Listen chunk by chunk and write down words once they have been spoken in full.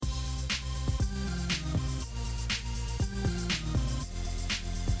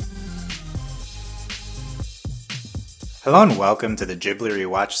Hello and welcome to the Ghibli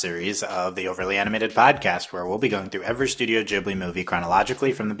Rewatch series of the Overly Animated Podcast, where we'll be going through every Studio Ghibli movie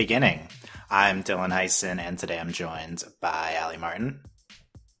chronologically from the beginning. I'm Dylan Heisen, and today I'm joined by Allie Martin.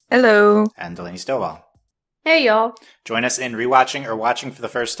 Hello. And Delaney Stovall. Hey, y'all. Join us in rewatching or watching for the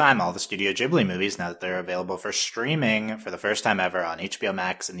first time all the Studio Ghibli movies now that they're available for streaming for the first time ever on HBO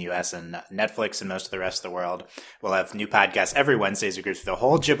Max in the US and Netflix and most of the rest of the world. We'll have new podcasts every Wednesday as we go through the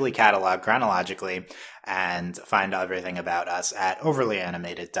whole Ghibli catalog chronologically and find everything about us at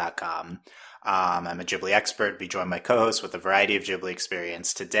overlyanimated.com. I'm a Ghibli expert, be joined by co-hosts with a variety of Ghibli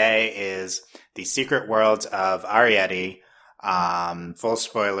experience. Today is The Secret World of Arrietty. Full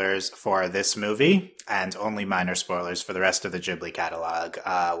spoilers for this movie and only minor spoilers for the rest of the Ghibli catalog.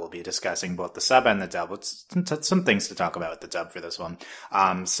 We'll be discussing both the sub and the dub. Some things to talk about with the dub for this one.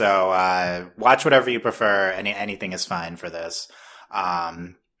 So watch whatever you prefer. Anything is fine for this.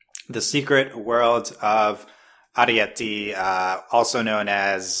 The Secret World of Arrietty, also known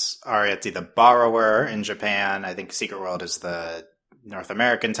as Arrietty the Borrower in Japan. I think Secret World is the North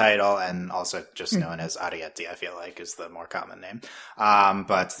American title, and also just known as Arrietty, I feel like, is the more common name.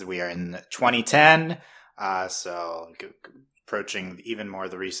 But we are in 2010, so approaching even more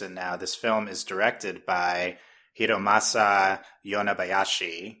the recent now. This film is directed by Hiromasa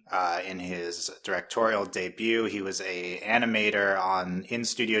Yonebayashi. In his directorial debut, he was a animator in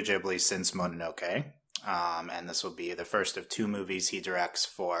Studio Ghibli since Mononoke. And this will be the first of two movies he directs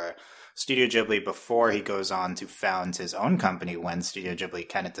for Studio Ghibli before he goes on to found his own company when Studio Ghibli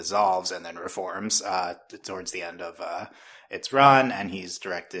kind of dissolves and then reforms towards the end of its run. And he's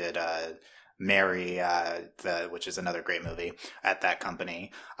directed Mary, which is another great movie at that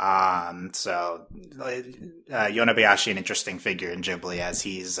company. So Yonebayashi, an interesting figure in Ghibli, as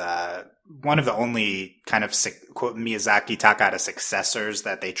he's one of the only kind of quote Miyazaki Takahata successors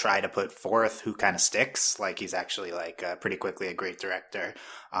that they try to put forth who kind of sticks. Like he's actually pretty quickly a great director,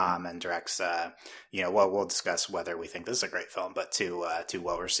 and directs we'll discuss whether we think this is a great film, but two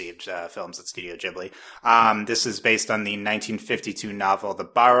well received films at Studio Ghibli. This is based on the 1952 novel The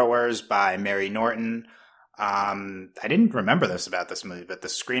Borrowers by Mary Norton. I didn't remember this about this movie, but the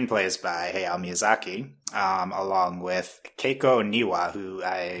screenplay is by Hayao Miyazaki, along with Keiko Niwa, who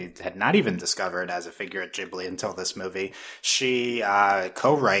I had not even discovered as a figure at Ghibli until this movie. She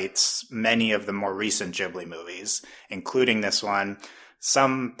co-writes many of the more recent Ghibli movies, including this one.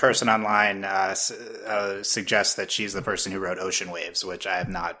 Some person online suggests that she's the person who wrote Ocean Waves, which I have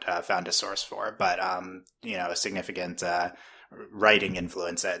not found a source for, but a significant writing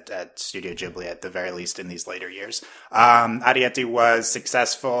influence at Studio Ghibli at the very least in these later years. Arrietty was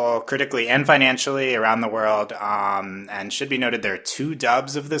successful critically and financially around the world, and should be noted there are two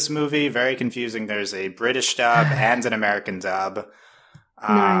dubs of this movie. Very confusing. There's a British dub and an American dub.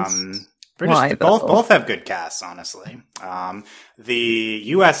 Nice. Both have good casts, honestly. The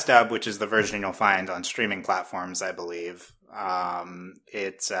US dub, which is the version you'll find on streaming platforms, I believe,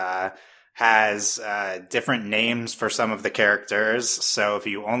 it has different names for some of the characters. So if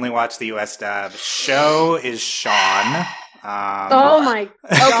you only watch the US dub, Sho is Sean. Oh my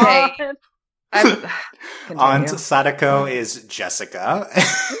god. Aunt Sadako is Jessica.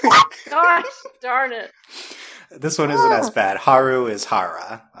 Gosh darn it. This one isn't as bad. Haru is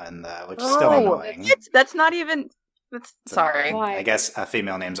Hara, and which is still annoying. That's not even... Sorry. Why? I guess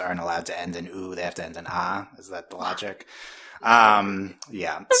female names aren't allowed to end in "u"; they have to end in "a". Is that the logic?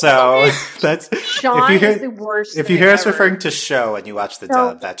 Yeah. So that's Sean is the worst. If you hear us referring to Sho and you watch the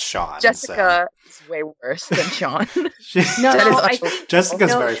dub, that's Sean. Jessica is way worse than Sean.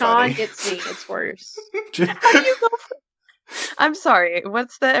 Jessica's very Sean funny. It's worse. I'm sorry.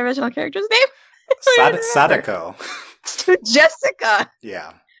 What's the original character's name? Sadako. Jessica.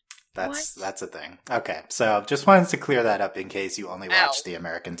 Yeah. That's a thing. Okay, so just wanted to clear that up in case you only watch the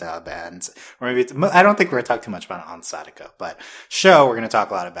American dub, and or maybe I don't think we're going to talk too much about on Sadako, but Sho we're going to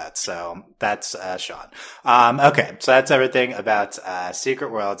talk a lot about. So that's Sean. Okay, so that's everything about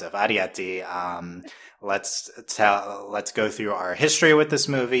Secret World of Arrietty. Let's go through our history with this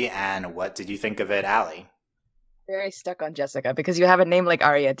movie and what did you think of it, Allie? Very stuck on Jessica because you have a name like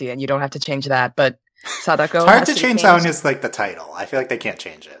Arrietty and you don't have to change that, but Sadako. It's hard to change that one as like the title. I feel like they can't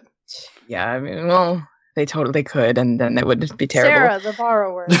change it. Yeah, I mean, well, they totally could, and then it would be terrible. Sarah, the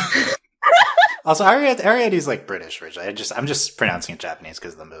borrower. Also, Arrietty's like British originally. I'm just pronouncing it Japanese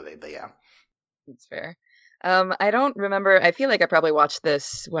because of the movie, but yeah. That's fair. I don't remember. I feel like I probably watched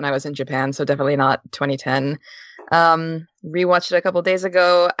this when I was in Japan, so definitely not 2010. Rewatched it a couple days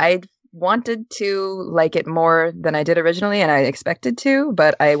ago. I wanted to like it more than I did originally, and I expected to,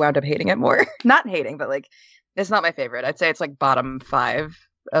 but I wound up hating it more. Not hating, but like, it's not my favorite. I'd say it's like bottom 5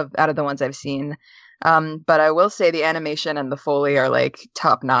 out of the ones I've seen. But I will say the animation and the Foley are like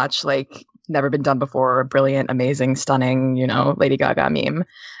top notch, like never been done before. Brilliant, amazing, stunning, Lady Gaga meme.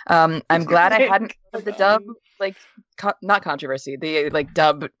 I'm glad I hadn't heard the dub, like not controversy, the like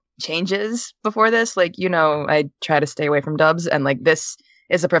dub changes before this. Like, I try to stay away from dubs, and like this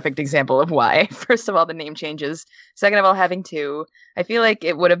is a perfect example of why. First of all, the name changes. Second of all, having two, I feel like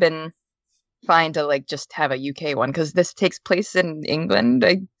it would have been fine to like just have a UK one, because this takes place in England,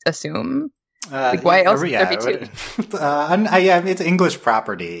 I assume. Like, why else would there be two? Yeah, it's English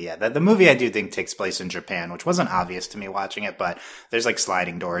property. Yeah, the movie I do think takes place in Japan, which wasn't obvious to me watching it, but there's like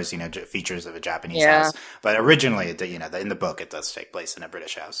sliding doors, features of a Japanese house. But originally, in the book, it does take place in a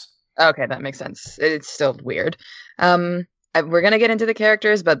British house. Okay, that makes sense. It's still weird. We're gonna get into the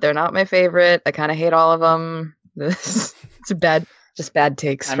characters, but they're not my favorite. I kind of hate all of them. It's bad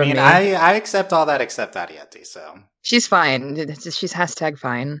takes. I from mean, me. I accept all that except Ariete. So she's fine. She's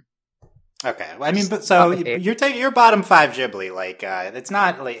 #fine. Okay, well, I mean, but so you're taking your bottom 5 Ghibli. Like, it's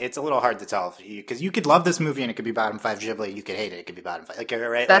not like it's a little hard to tell because you could love this movie and it could be bottom 5 Ghibli. You could hate it; it could be bottom 5. Like,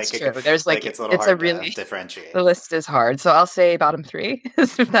 right? That's like, true. There's like it's a little hard to differentiate. The list is hard, so I'll say bottom 3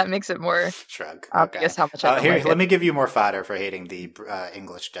 if that makes it more obvious how much I don't like it. Let me give you more fodder for hating the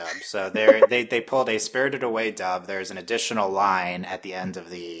English dub. So they pulled a Spirited Away dub. There's an additional line at the end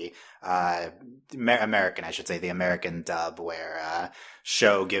of the American, I should say, the American dub, where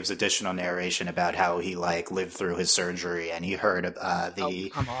Sho gives additional narration about how he like lived through his surgery, and he heard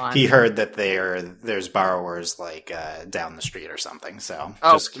he heard that there's borrowers like down the street or something. So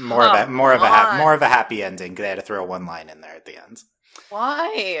just more of a happy ending. They had to throw one line in there at the end.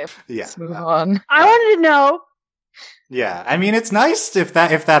 Why? Yeah, let's move on. I wanted to know. Yeah, I mean, it's nice if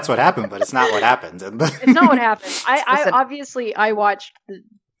that's what happened, but it's not what happened. It's not what happened. I obviously I watched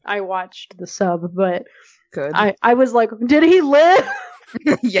the sub, but good. I was like, did he live?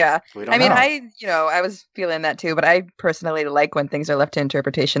 Yeah. I mean, I was feeling that too, but I personally like when things are left to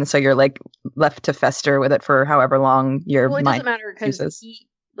interpretation, so you're like left to fester with it for however long your mind doesn't matter because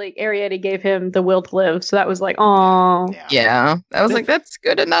Ariete gave him the will to live, so that was like, oh, yeah. I was like, that's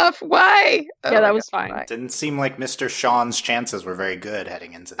good enough. Why? Yeah, that was fine. It didn't seem like Mr. Sean's chances were very good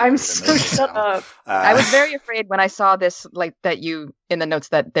heading into the I'm end of the movie, shut up. I was very afraid when I saw this, like that you in the notes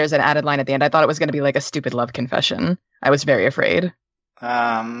that there's an added line at the end. I thought it was going to be like a stupid love confession. I was very afraid.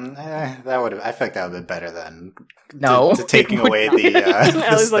 That would have. I feel like that would have been better than to taking away the.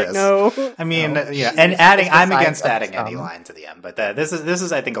 I was like, no. I mean, yeah, and adding. I'm against adding any line to the end, but this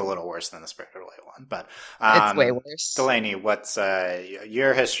is I think a little worse than the Spirited Away one. But it's way worse. Delaney, what's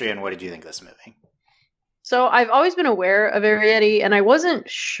your history and what did you think of this movie? So I've always been aware of Ariete, and I wasn't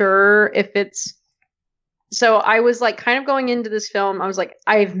sure if it's. So I was like, kind of going into this film, I was like,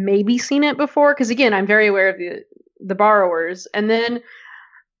 I've maybe seen it before, because again, I'm very aware of the borrowers, and then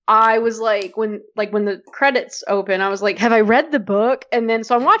I was like, when the credits open, I was like, have I read the book? And then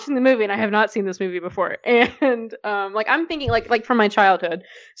so I'm watching the movie and I have not seen this movie before, and like I'm thinking like from my childhood,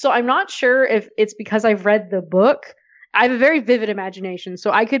 so I'm not sure if it's because I've read the book. I have a very vivid imagination, so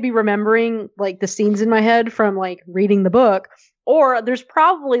I could be remembering like the scenes in my head from like reading the book, or there's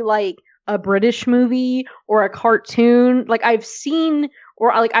probably like a British movie or a cartoon like I've seen,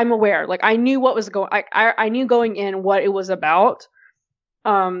 or like I'm aware, like I knew what was going. I knew going in what it was about,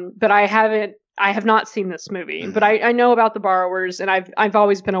 but I have not seen this movie. But I know about the borrowers, and I've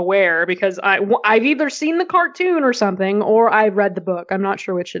always been aware because I've either seen the cartoon or something, or I've read the book. I'm not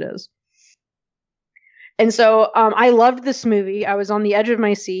sure which it is. And so I loved this movie. I was on the edge of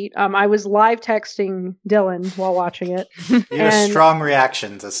my seat. I was live texting Dylan while watching it. You had a strong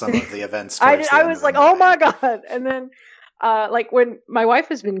reation to some of the events. I was like, oh my God. And then like when my wife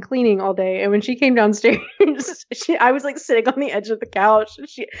has been cleaning all day, and when she came downstairs, I was like sitting on the edge of the couch. And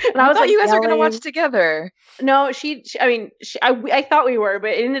I was thought like, you guys yelling. were going to watch together. No, I thought we were,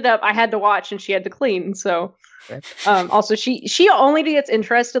 but it ended up I had to watch and she had to clean. So also she only gets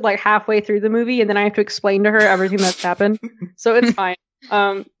interested like halfway through the movie, and then I have to explain to her everything that's happened. So it's fine.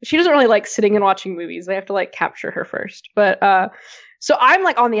 She doesn't really like sitting and watching movies. I have to like capture her first. But so I'm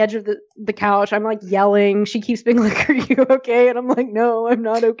like on the edge of the couch. I'm like yelling. She keeps being like, "Are you okay?" And I'm like, "No, I'm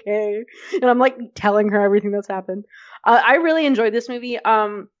not okay." And I'm like telling her everything that's happened. I really enjoyed this movie.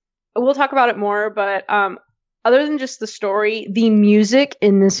 We'll talk about it more, but other than just the story, the music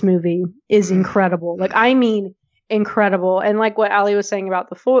in this movie is incredible. Like, I mean, incredible. And like what Ali was saying about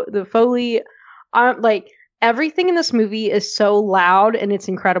the Foley, like everything in this movie is so loud and it's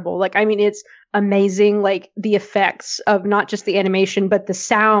incredible. Like, I mean, it's amazing. Like the effects of not just the animation, but the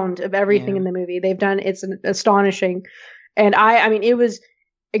sound of everything in the movie they've done. It's astonishing. And I mean, it was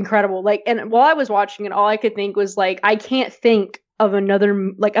incredible. Like, and while I was watching it, all I could think was like, I can't think of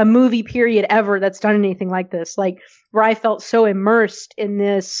another, like a movie period ever that's done anything like this. Like where I felt so immersed in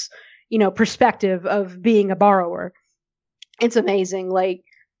this, perspective of being a borrower. It's amazing. Like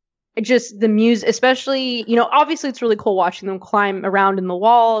just the music, especially, obviously it's really cool watching them climb around in the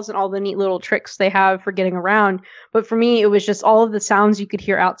walls and all the neat little tricks they have for getting around. But for me, it was just all of the sounds you could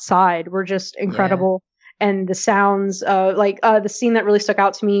hear outside were just incredible. Yeah. And the sounds, the scene that really stuck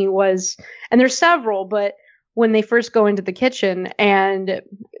out to me was, and there's several, but when they first go into the kitchen and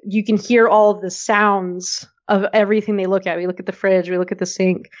you can hear all of the sounds of everything they look at. We look at the fridge, we look at the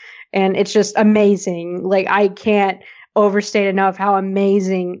sink, and it's just amazing. Like I can't overstate enough how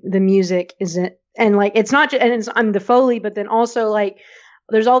amazing the music is. And like, it's not just, and it's I'm the Foley, but then also like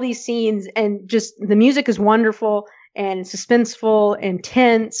there's all these scenes and just the music is wonderful and suspenseful and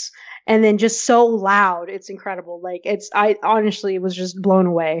tense and then just so loud. It's incredible. Like I honestly was just blown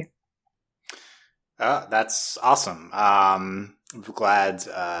away. Oh, that's awesome. I'm glad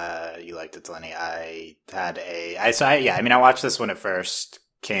you liked it, Delaney. I watched this when it first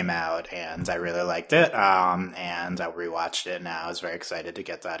came out, and I really liked it. And I rewatched it now. I was very excited to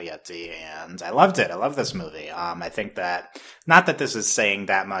get to Arrietty, and I loved it. I love this movie. I think that, not that this is saying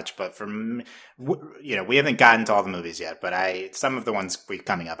that much, but we haven't gotten to all the movies yet, but some of the ones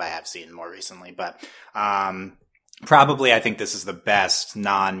coming up I have seen more recently, but, probably, I think this is the best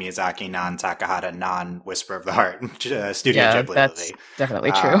non-Miyazaki, non-Takahata, non-Whisper of the Heart Studio Ghibli that's movie.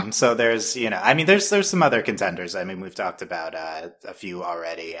 Definitely true. So there's, there's some other contenders. I mean, we've talked about a few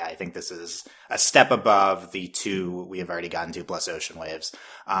already. I think this is a step above the two we have already gotten to, plus Ocean Waves.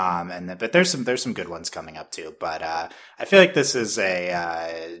 But there's some good ones coming up too. But I feel like this is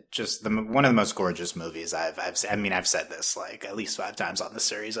one of the most gorgeous movies I've said this like at least 5 times on this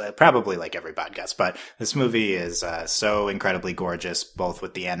series, probably like every podcast. But this movie is so incredibly gorgeous, both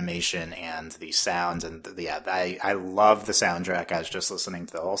with the animation and the sounds. And I love the soundtrack. I was just listening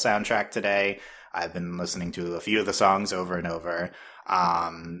to the whole soundtrack today. I've been listening to a few of the songs over and over.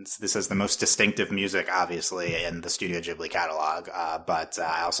 This is the most distinctive music, obviously, in the Studio Ghibli catalog, but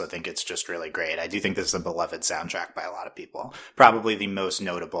I also think it's just really great. I do think this is a beloved soundtrack by a lot of people. Probably the most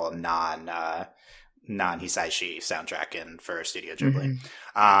notable non-Hisaishi soundtrack for Studio Ghibli.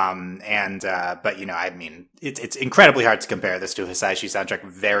 Mm-hmm. It's incredibly hard to compare this to Hisaishi soundtrack.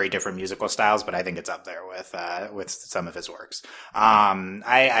 Very different musical styles, but I think it's up there with some of his works.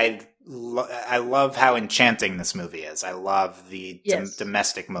 I love how enchanting this movie is. I love the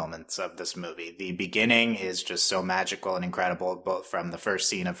domestic moments of this movie. The beginning is just so magical and incredible, both from the first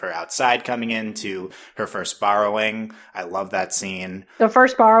scene of her outside coming in to her first borrowing. I love that scene. The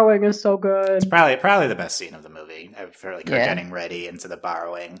first borrowing is so good. It's probably the best scene of the movie. For her getting ready into the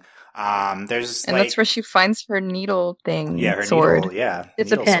borrowing. That's where she finds her needle thing. Yeah, her sword. Needle. Yeah,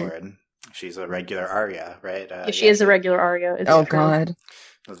 it's needle a pen. Sword. She's a regular Arya, right? She is a regular Arya. God.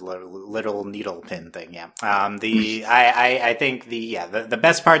 Little needle pin thing, yeah. I think the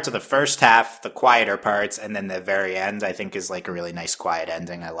best parts are the first half, the quieter parts, and then the very end, I think, is like a really nice quiet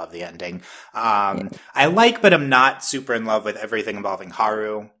ending. I love the ending. I like, but I'm not super in love with everything involving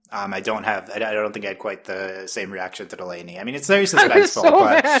Haru. I don't think I had quite the same reaction to Delaney. I mean, it's very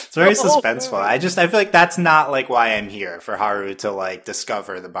suspenseful, it's very suspenseful. I feel like that's not like why I'm here, for Haru to like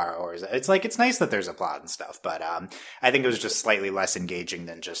discover the borrowers. It's like, it's nice that there's a plot and stuff, but, I think it was just slightly less engaging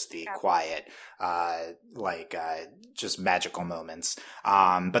than just the quiet, just magical moments.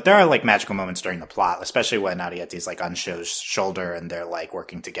 But there are like magical moments during the plot, especially when Arrietty's like on Sho's shoulder and they're like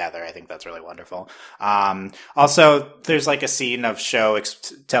working together. I think that's really wonderful. Also, there's like a scene of Sho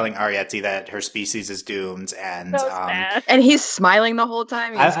telling Arrietty that her species is doomed, and and he's smiling the whole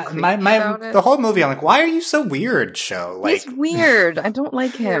time. The whole movie, I'm like, why are you so weird, Sho? Like, he's weird. I don't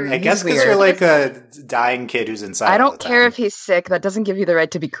like him. I guess because you're like a dying kid who's inside. I don't care if he's sick. That doesn't give you the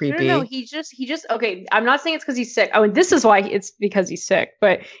right to be creepy. No, he just okay. I'm not saying it's because he's sick. I mean, this is why it's because he's sick.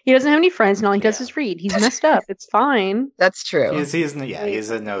 But he doesn't have any friends, and all he does is read. He's messed up. It's fine. That's true. He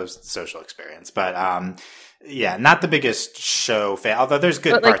has no social experience, but not the biggest Sho fan. Although there's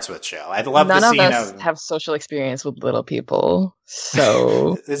good parts with Sho. I love the scene none of us have social experience with little people.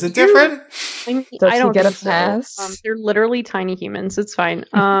 So is it different? I don't get a pass. So. They're literally tiny humans. It's fine.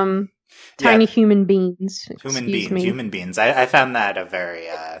 Tiny human beings. Human beings. I found that a very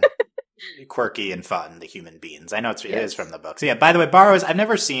quirky and fun, the human beings. I know it is from the books. Yeah, by the way, Borrowers, I've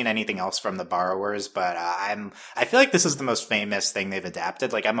never seen anything else from the Borrowers, but I feel like this is the most famous thing they've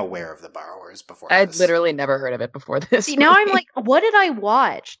adapted. Like, I'm aware of the Borrowers before I'd literally never heard of it before this. See, now I'm like, what did I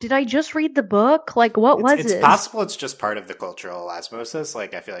watch? Did I just read the book? Like, what was it? It's possible it's just part of the cultural osmosis.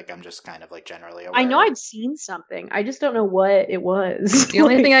 Like, I feel like I'm just kind of like generally aware. I know I've seen something. I just don't know what it was. The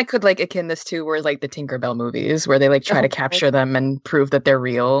only thing I could like akin this to were like the Tinkerbell movies, where they like try to capture them and prove that they're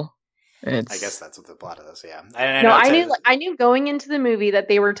real. I guess that's what the plot of this. Yeah. I knew going into the movie that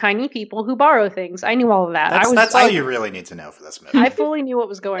they were tiny people who borrow things. I knew all of that. That's all you really need to know for this movie. I fully knew what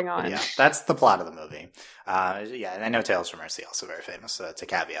was going on. Yeah, that's the plot of the movie. And I know Tales from Mercy, also very famous. To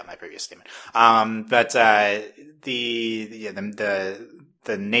caveat my previous statement.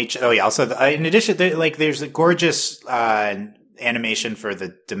 The nature. Oh yeah. Also, in addition, there's a gorgeous animation for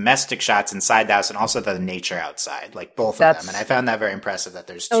the domestic shots inside the house and also the nature outside, like both of them. And I found that very impressive that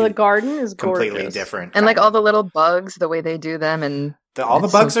there's two the garden is completely different. And like all the little bugs, the way they do them, and all the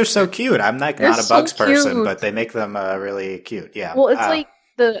bugs are so cute. I'm like not a bugs person, but they make them really cute. Yeah. Well, it's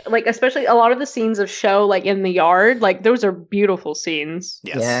especially a lot of the scenes of Show, like in the yard, like those are beautiful scenes.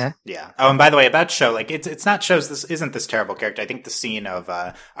 Yes. Yeah. Oh, and by the way, about Show, like it's not Show's. This isn't this terrible character. I think the scene of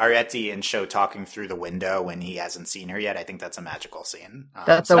Arrietty and Show talking through the window when he hasn't seen her yet. I think that's a magical scene.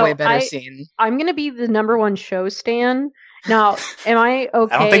 That's a way better scene. I'm gonna be the number one Show stan. Now, am I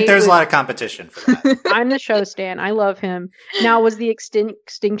okay? I don't think there's a lot of competition for that. I'm the Show stan. I love him. Now, was the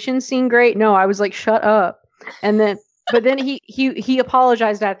extinction scene great? No, I was like, shut up. And then. But then he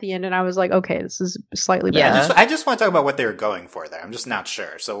apologized at the end, and I was like, okay, this is slightly better. Yeah. I just want to talk about what they were going for there. I'm just not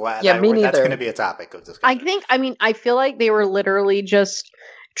sure. So me neither. That's going to be a topic of discussion. I feel like they were literally just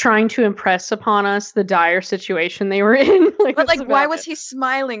trying to impress upon us the dire situation they were in. Why was he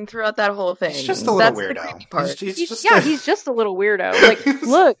smiling throughout that whole thing? He's just a little weirdo. He's just a little weirdo. Like,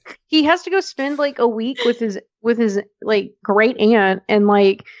 look, he has to go spend like a week with his like great aunt and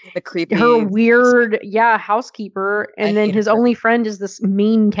like the creepy her weird housekeeper, and then his only friend is this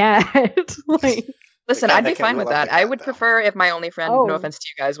mean cat. Like, listen, I'd be fine with that. I would prefer if my only friend, no offense to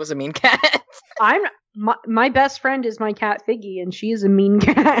you guys, was a mean cat. My best friend is my cat Figgy, and she is a mean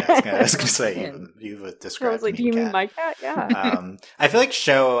cat. Yeah, I was going to say, you've described. I was like, do you mean my cat? Yeah. I feel like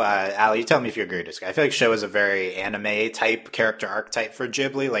Show, Ali, you tell me if you agree or disagree. I feel like Show is a very anime type character archetype for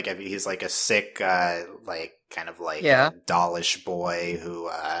Ghibli. Like, he's like a sick, a dollish boy who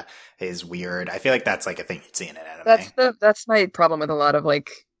is weird. I feel like that's like a thing you'd see in an anime. That's my problem with a lot of like.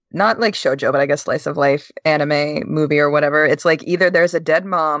 Not like shoujo, but I guess slice of life anime movie or whatever. It's like either there's a dead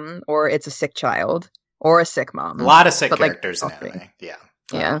mom or it's a sick child or a sick mom. A lot of sick characters in anime.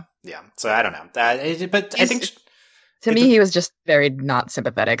 Yeah. Yeah. So I don't know. But I think to me, he was just very not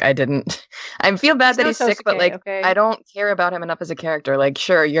sympathetic. I feel bad that he's sick, but like I don't care about him enough as a character. Like,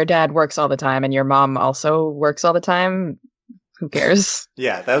 sure, your dad works all the time and your mom also works all the time. Who cares?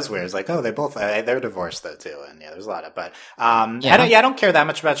 Yeah, that was weird. It's like, oh, they both, they're divorced though too. And there's a lot of, but, I don't care that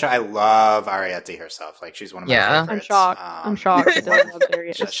much about her. I love Arrietty herself. Like, she's one of my favorites. I'm shocked.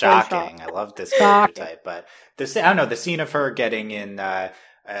 Shocking. I love this character type, but I don't know, the scene of her getting in,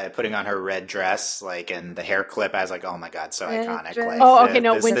 putting on her red dress, like, and the hair clip, I was like, oh my God, so iconic.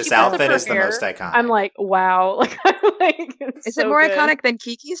 Like, this outfit is the most iconic. I'm like, wow. Is it more iconic than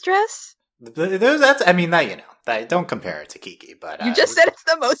Kiki's dress? Don't compare it to Kiki, but you just said it's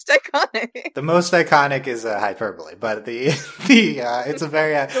the most iconic. The most iconic is a hyperbole, but it's a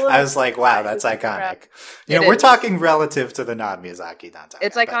very. I was like, wow, that's iconic. We're talking relative to the non-Miyazaki Dante.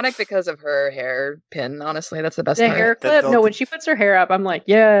 It's iconic because of her hairpin. Honestly, that's the best. The hair clip. When she puts her hair up, I'm like,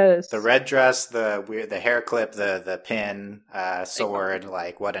 yes. The red dress, the hair clip, the pin, sword.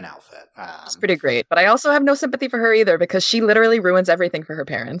 Like, what an outfit. It's pretty great, but I also have no sympathy for her either because she literally ruins everything for her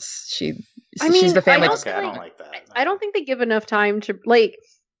parents. She's the family. I don't like that. I don't think they give enough time to like.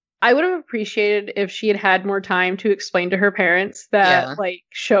 I would have appreciated if she had more time to explain to her parents that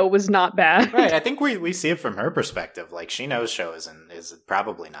Show was not bad. Right. I think we see it from her perspective. Like, she knows Show is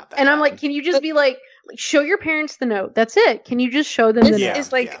probably not that. And bad. I'm like, can you just be like, show your parents the note? That's it. Can you just show them the note? This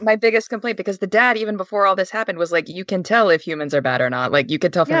is like my biggest complaint because the dad, even before all this happened, was like, you can tell if humans are bad or not. Like, you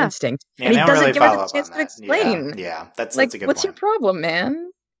can tell from instinct, and he doesn't give her the chance to explain. Yeah, that's like, a good what's point. your problem, man?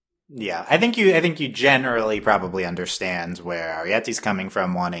 Yeah, I think you generally probably understand where Arrietty's coming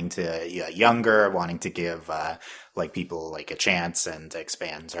from, wanting to younger, wanting to give like people like a chance and to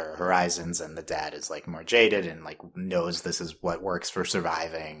expand her horizons, and the dad is like more jaded and like knows this is what works for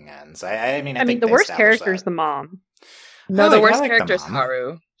surviving. And so I think the worst character is the mom. No, the worst character is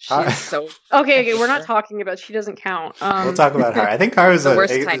Haru. She's so okay. We're not talking about. She doesn't count. We'll talk about Haru. I think Haru's a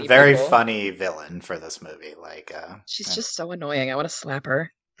very funny villain for this movie. Like, she's just so annoying. I want to slap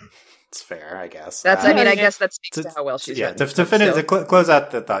her. It's fair, I guess. That's, I mean, I guess that speaks to how well she's written. To finish, to close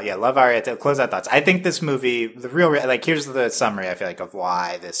out the thought. Yeah, love Aria. To close out thoughts, I think this movie, the real, like, here's the summary, I feel like, of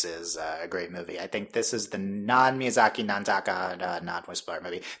why this is a great movie. I think this is the non-Miyazaki, non-Takahata, non-Whisper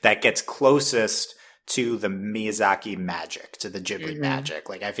movie that gets closest to the Miyazaki magic, to the Ghibli magic.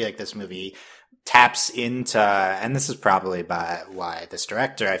 Like, I feel like this movie taps into, and this is probably why this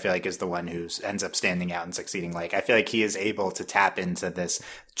director, I feel like, is the one who ends up standing out and succeeding. Like, I feel like he is able to tap into this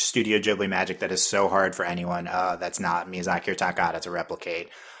Studio Ghibli magic that is so hard for anyone that's not Miyazaki or Takahata to replicate.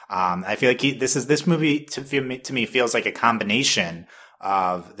 I feel like this movie to me feels like a combination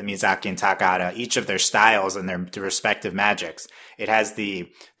of the Miyazaki and Takahata, each of their styles and their respective magics. It has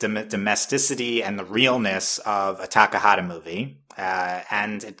the domesticity and the realness of a Takahata movie.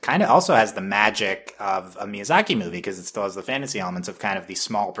 And it kind of also has the magic of a Miyazaki movie because it still has the fantasy elements of kind of the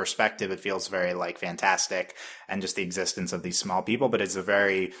small perspective. It feels very like fantastic and just the existence of these small people, but it's a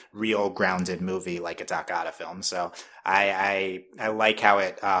very real grounded movie like a Takahata film. So I like how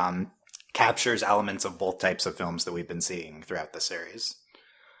it, captures elements of both types of films that we've been seeing throughout the series.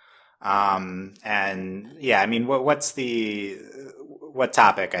 And yeah, I mean, what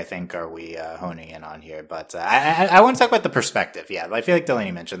topic I think are we honing in on here? But I want to talk about the perspective. Yeah, I feel like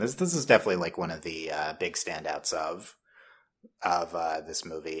Delaney mentioned this. This is definitely like one of the big standouts of this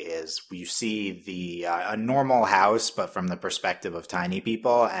movie is you see a normal house, but from the perspective of tiny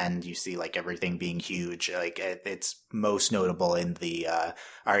people, and you see like everything being huge. Like it's most notable in the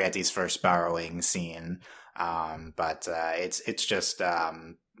Arrietty's first borrowing scene. But it's just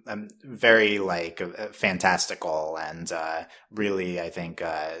very like fantastical and really, I think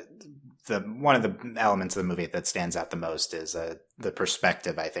one of the elements of the movie that stands out the most is the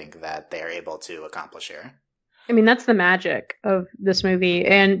perspective, I think, that they're able to accomplish here. I mean, that's the magic of this movie,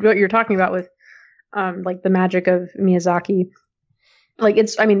 and what you're talking about with like the magic of Miyazaki. Like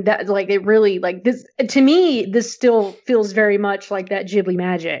that like it really like this to me. This still feels very much like that Ghibli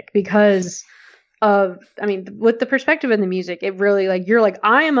magic because of with the perspective and the music. It really like you're like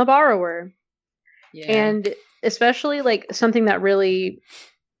I am a borrower, and especially like something that really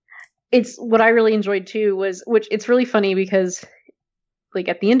it's what I really enjoyed too was which it's really funny because like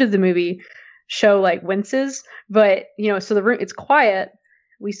at the end of the movie. Show like winces, but so the room it's quiet.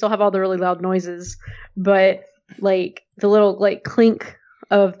 We still have all the really loud noises, but like the little like clink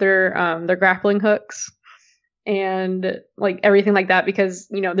of their grappling hooks and like everything like that because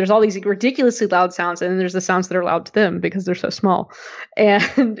there's all these ridiculously loud sounds and then there's the sounds that are loud to them because they're so small,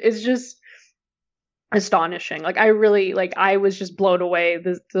 and it's just astonishing. Like I really like I was just blown away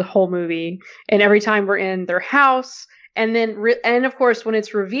the whole movie, and every time we're in their house. And then, and of course, when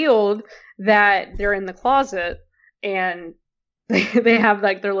it's revealed that they're in the closet and they have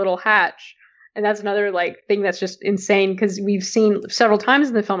like their little hatch, and that's another like thing that's just insane because we've seen several times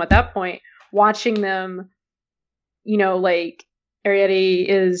in the film at that point, watching them, like Arrietty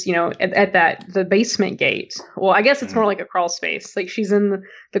is, at the basement gate. Well, I guess it's more like a crawl space. Like she's in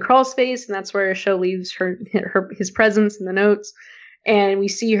the crawl space, and that's where Sho leaves his presence in the notes, and we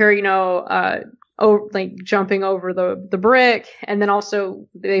see her, like jumping over the brick, and then also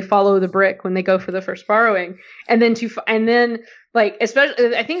they follow the brick when they go for the first borrowing, and then like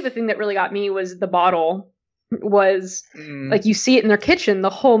especially I think the thing that really got me was the bottle was like you see it in their kitchen the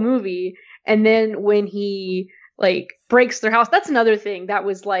whole movie, and then when he like breaks their house, that's another thing that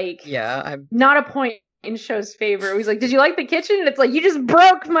was like not a point in Sho's favor. He's like, "Did you like the kitchen?" And it's like, "You just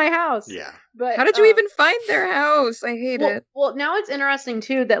broke my house." Yeah. But how did you even find their house? I hate it. Well, now it's interesting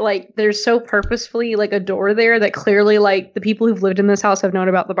too that like there's so purposefully like a door there that clearly like the people who've lived in this house have known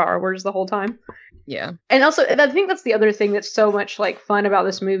about the borrowers the whole time. Yeah. And also I think that's the other thing that's so much like fun about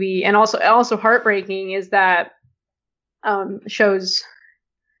this movie, and also heartbreaking, is that Sho's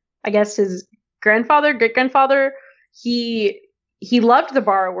I guess his great grandfather, he loved the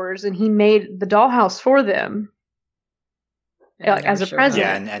borrowers and he made the dollhouse for them. As a present.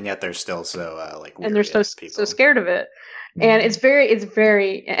 Yeah, and yet they're still so like weird, and they're so scared of it. And it's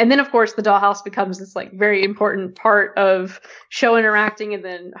very and then of course the dollhouse becomes this like very important part of Sho interacting and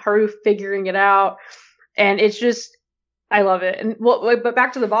then Haru figuring it out, and it's just I love it. And but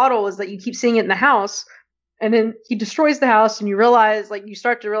back to the bottle is that you keep seeing it in the house, and then he destroys the house and you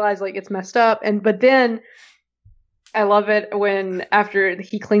start to realize like it's messed up, but then I love it when after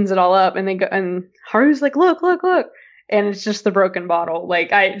he cleans it all up and they go and Haru's like look and it's just the broken bottle.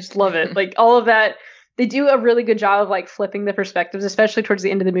 Like I just love it. Like all of that, they do a really good job of like flipping the perspectives, especially towards the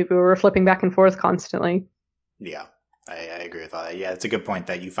end of the movie where we're flipping back and forth constantly. Yeah. I agree with all that. Yeah, it's a good point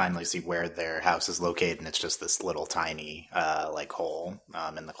that you finally see where their house is located, and it's just this little tiny like hole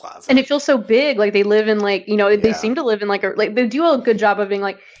in the closet. And it feels so big. Like they live in like, you know, they seem to live in like they do a good job of being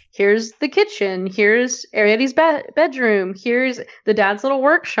like, here's the kitchen, here's Arietta's bedroom, here's the dad's little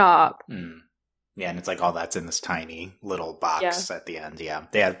workshop. Yeah, and it's like all that's in this tiny little box at the end. Yeah.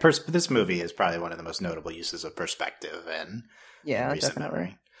 This movie is probably one of the most notable uses of perspective in recent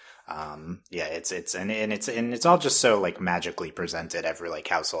memory. It's all just so like magically presented, every like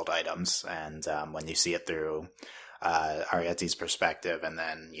household items, and when you see it through Arrietty's perspective, and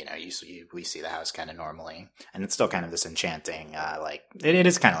then we see the house kind of normally, and it's still kind of this enchanting like it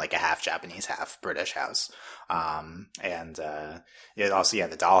is kind of like a half Japanese, half British house, and it also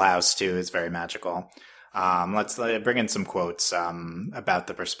the dollhouse too is very magical. Let's bring in some quotes about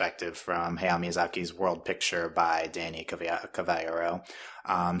the perspective from Hayao Miyazaki's World Picture by Danny Cavallaro.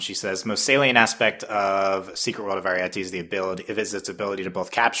 She says, most salient aspect of Secret World of Arrietty is its ability to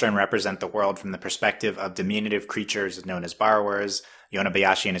both capture and represent the world from the perspective of diminutive creatures known as borrowers.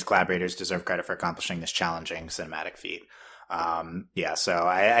 Yonebayashi and his collaborators deserve credit for accomplishing this challenging cinematic feat. So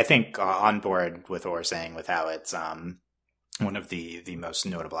I think on board with what we're saying with how it's one of the most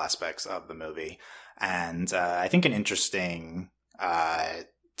notable aspects of the movie. And I think an interesting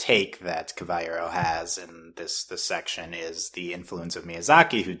take that Cavallaro has in this section is the influence of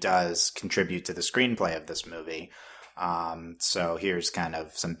Miyazaki, who does contribute to the screenplay of this movie. So here's kind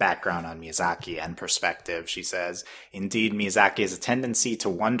of some background on Miyazaki and perspective. She says, indeed, Miyazaki has a tendency to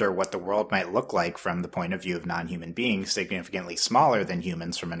wonder what the world might look like from the point of view of non-human beings, significantly smaller than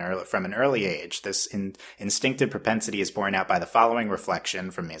humans from an early age. This instinctive propensity is borne out by the following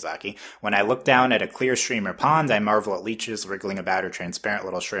reflection from Miyazaki. When I look down at a clear stream or pond, I marvel at leeches wriggling about or transparent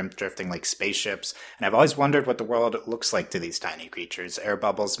little shrimp drifting like spaceships, and I've always wondered what the world looks like to these tiny creatures. Air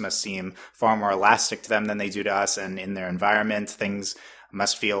bubbles must seem far more elastic to them than they do to us, and in their environment, things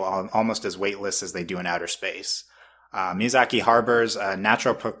must feel almost as weightless as they do in outer space. Miyazaki harbors a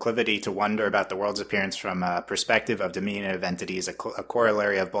natural proclivity to wonder about the world's appearance from a perspective of diminutive entities, a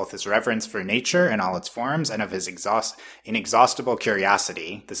corollary of both his reverence for nature in all its forms and of his inexhaustible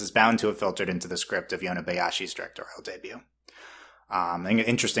curiosity. This is bound to have filtered into the script of Yonebayashi's directorial debut. An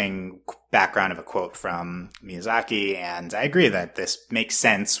interesting background of a quote from Miyazaki, and I agree that this makes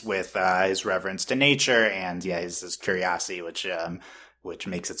sense with his reverence to nature and his curiosity, which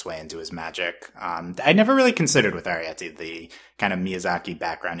makes its way into his magic. I never really considered with Arrietty the kind of Miyazaki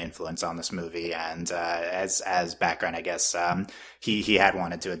background influence on this movie, and as background, I guess he had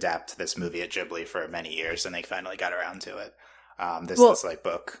wanted to adapt this movie at Ghibli for many years, and they finally got around to it. This like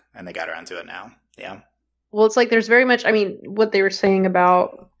book, and they got around to it now. Yeah. Well, it's like there's very much, I mean, what they were saying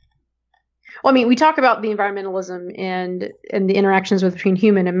about, well, I mean, we talk about the environmentalism and the interactions between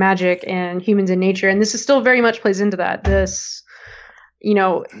human and magic and humans and nature, and this is still very much plays into that. This,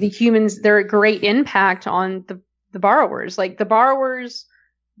 the humans, they're a great impact on the borrowers. Like the borrowers,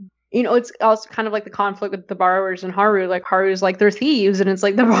 it's also kind of like the conflict with the borrowers and Haru. Like Haru's like, they're thieves, and it's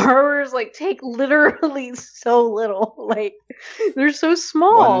like the borrowers like take literally so little. Like they're so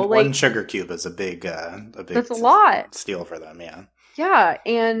small. One sugar cube is a big that's a lot steal for them. Yeah. Yeah,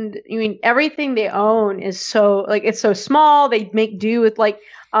 and I mean everything they own is so like it's so small. They make do with like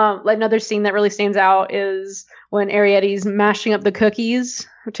another scene that really stands out is when Arrietty's mashing up the cookies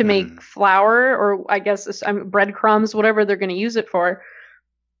to make flour, or I guess breadcrumbs, whatever they're going to use it for.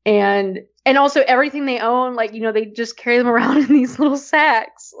 And also everything they own, like, they just carry them around in these little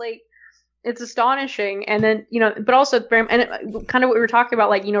sacks. Like, it's astonishing. And then, but also, kind of what we were talking about,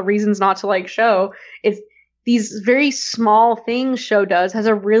 like, reasons not to like show, it's these very small things show does has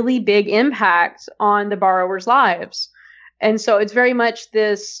a really big impact on the borrowers' lives. And so it's very much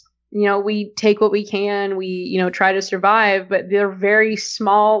this, we take what we can, we, try to survive, but they're very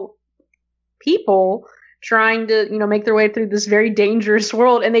small people trying to, make their way through this very dangerous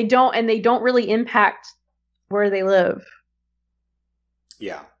world, and they don't really impact where they live.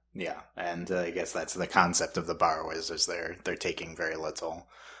 Yeah. And I guess that's the concept of the borrowers, is they're taking very little.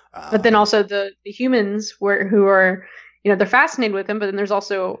 But then also the humans who are, they're fascinated with them, but then there's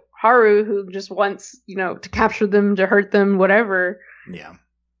also Haru who just wants, to capture them, to hurt them, whatever. Yeah,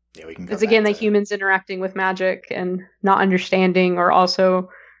 we can. It's again the humans interacting with magic and not understanding, or also,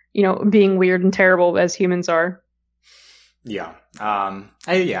 being weird and terrible as humans are. Yeah.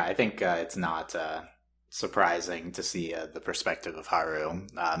 I think it's not surprising to see the perspective of Haru.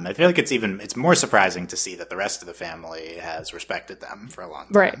 I feel like it's more surprising to see that the rest of the family has respected them for a long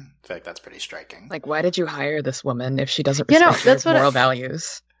time. Right. I feel like that's pretty striking. Like, why did you hire this woman if she doesn't respect your moral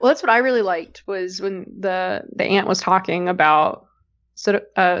values? Well, that's what I really liked was when the aunt was talking about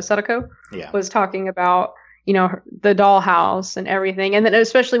Sadako was talking about, the dollhouse and everything. And then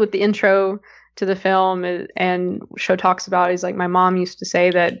especially with the intro to the film, and Sho talks about, he's like, my mom used to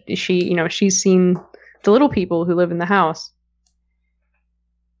say that she's seen the little people who live in the house.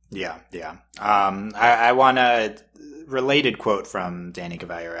 Yeah. I want a related quote from Danny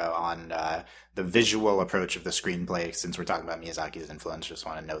Cavallero on the visual approach of the screenplay, since we're talking about Miyazaki's influence. Just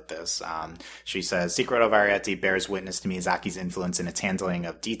want to note this. She says, Secret of Arrietty bears witness to Miyazaki's influence in its handling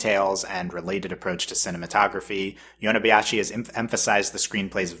of details and related approach to cinematography. Yonebayashi has emphasized the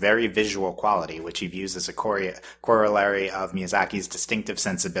screenplay's very visual quality, which he views as a corollary of Miyazaki's distinctive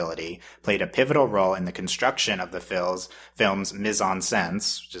sensibility, played a pivotal role in the construction of the film's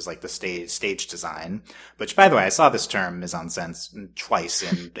mise-en-scène, which is like the stage design. Which, by the way, I saw this term mise-en-scène twice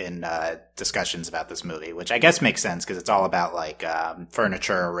in discussions about this movie, which I guess makes sense because it's all about like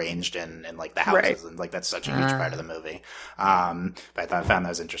furniture arranged in like the houses, right. And like that's such a huge part of the movie. But I found that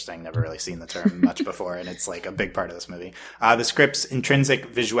was interesting. Never really seen the term much before, and it's like a big part of this movie. The script's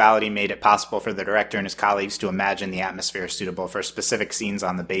intrinsic visuality made it possible for the director and his colleagues to imagine the atmosphere suitable for specific scenes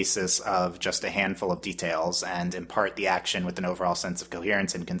on the basis of just a handful of details and impart the action with an overall sense of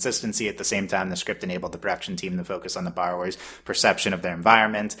coherence and consistency. At the same time, the script enabled the production team to focus on the borrower's perception of their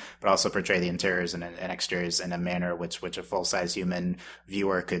environment, but also portray the interiors and exteriors in a manner which a full-size human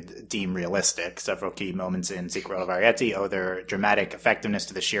viewer could deem realistic. Several key moments in Secret of Arrietty owe their dramatic effectiveness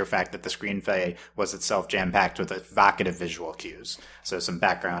to the sheer fact that the screenplay was itself jam-packed with evocative visual cues. So some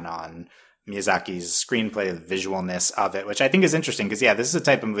background on Miyazaki's screenplay, the visualness of it, which I think is interesting because, this is a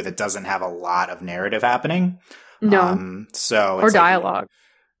type of movie that doesn't have a lot of narrative happening. No. Or dialogue.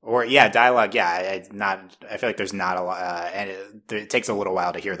 Dialogue. I feel like there's not a lot, and it takes a little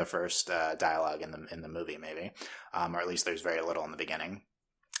while to hear the first dialogue in the movie, maybe, or at least there's very little in the beginning.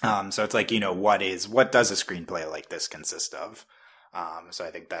 So it's like, what does a screenplay like this consist of? So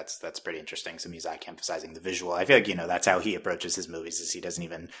I think that's pretty interesting. So Miyazaki emphasizing the visual. I feel like, that's how he approaches his movies, is he doesn't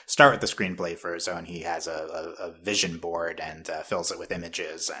even start with the screenplay for his own. He has a vision board and fills it with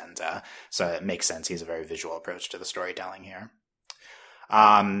images, and so it makes sense. He has a very visual approach to the storytelling here.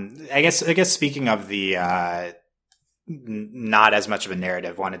 I guess speaking of the not as much of a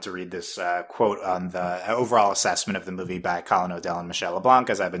narrative, wanted to read this quote on the overall assessment of the movie by Colin Odell and Michel LeBlanc,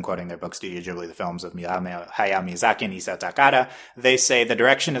 as I've been quoting their book Studio Ghibli, the films of Hayao Miyazaki and Isao Takahata. They say, the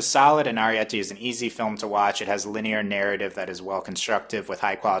direction is solid and Arrietty is an easy film to watch. It has linear narrative that is well constructive with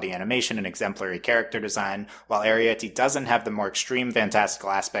high quality animation and exemplary character design. While Arrietty doesn't have the more extreme fantastical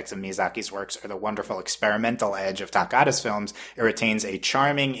aspects of Miyazaki's works or the wonderful experimental edge of Takahata's films, it retains a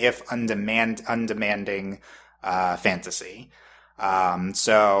charming, if undemanding, fantasy.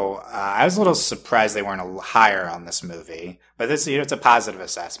 So I was a little surprised they weren't higher on this movie, but this, it's a positive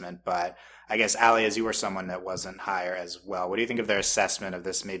assessment. But I guess, Ali, as you were someone that wasn't higher as well, what do you think of their assessment of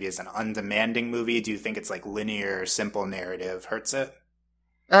this maybe as an undemanding movie? Do you think it's like linear, simple narrative hurts it?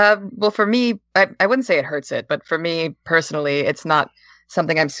 Well, for me, I wouldn't say it hurts it, but for me personally, it's not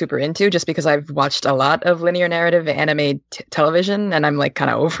something I'm super into, just because I've watched a lot of linear narrative anime television, and I'm like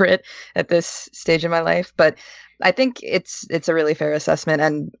kind of over it at this stage in my life. But I think it's a really fair assessment,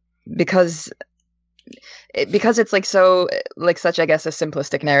 and because it's like so like such, I guess, a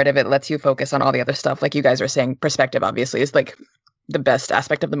simplistic narrative, it lets you focus on all the other stuff. Like you guys were saying, perspective obviously is like the best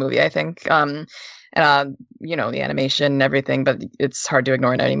aspect of the movie, I think. And the animation and everything, but it's hard to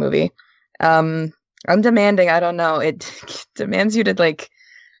ignore in any movie. Undemanding, I don't know. It demands you to like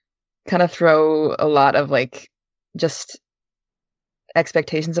kind of throw a lot of like just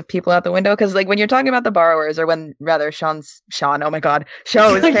expectations of people out the window. Because like when you're talking about the borrowers, or when rather Sean, oh my God,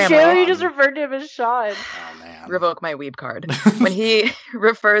 Sho is family. Sho, you just referred to him as Sean. Oh man. Revoke my weeb card. When he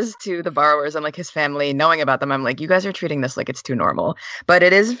refers to the borrowers and like his family, knowing about them, I'm like, you guys are treating this like it's too normal. But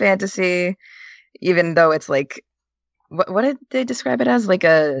it is fantasy, even though it's like, what did they describe it as? Like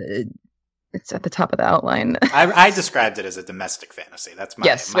it's at the top of the outline. I described it as a domestic fantasy. That's my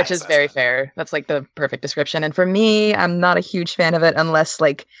yes, which is very fair. That's like the perfect description. And for me, I'm not a huge fan of it unless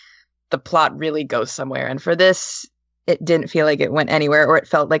like the plot really goes somewhere. And for this, it didn't feel like it went anywhere, or it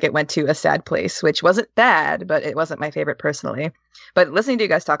felt like it went to a sad place, which wasn't bad, but it wasn't my favorite personally. But listening to you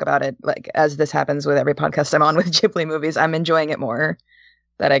guys talk about it, like as this happens with every podcast I'm on with Ghibli movies, I'm enjoying it more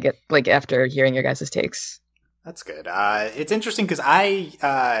that I get like after hearing your guys' takes. That's good. It's interesting because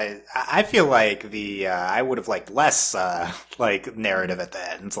I feel like I would have liked less like narrative at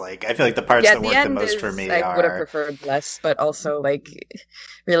the end. Like I feel like the parts that work the most for me I would have preferred less, but also like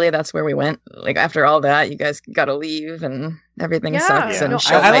really that's where we went. Like after all that, you guys got to leave and everything sucks. Yeah. And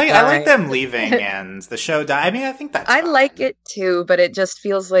I like them leaving and the show die. I mean, I think that's I fine. like it too, but it just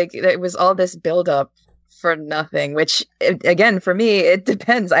feels like it was all this build up for nothing, which again, for me, it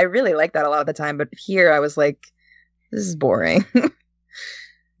depends. I really like that a lot of the time, but here I was like, this is boring.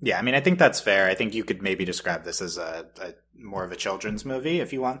 Yeah, I mean, I think that's fair. I think you could maybe describe this as a more of a children's movie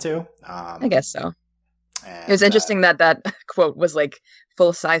if you want to. I guess so. And, it was interesting that quote was like,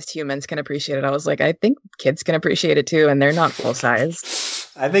 full-sized humans can appreciate it. I was like, I think kids can appreciate it too, and they're not full-sized.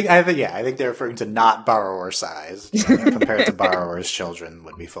 I think they're referring to not borrower-sized compared to borrowers. Children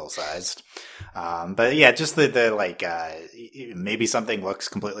would be full-sized. But yeah, just the like, maybe something looks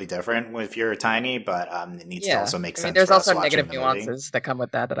completely different if you're tiny, but it needs to also make sense. There's for us also negative the nuances that come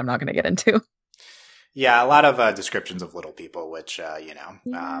with that I'm not going to get into. Yeah, a lot of descriptions of little people, which but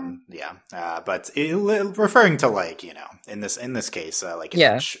referring to like in this case like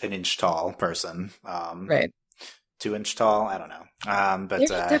an inch tall person, right, 2-inch tall. I don't know, but there's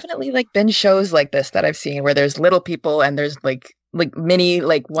definitely like been shows like this that I've seen where there's little people and there's like mini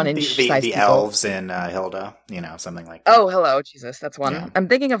 1-inch size the people. elves in Hilda, something like that. Oh, hello, Jesus, that's one. Yeah. I'm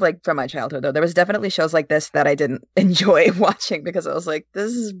thinking of like from my childhood though. There was definitely shows like this that I didn't enjoy watching because I was like,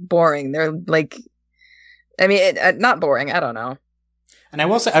 this is boring. They're like. I mean, not boring. I don't know. And I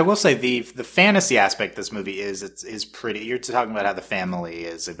will say the fantasy aspect of this movie is pretty. You're talking about how the family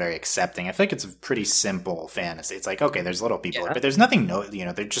is very accepting. I feel like it's a pretty simple fantasy. It's like, okay, there's little people, but there's nothing.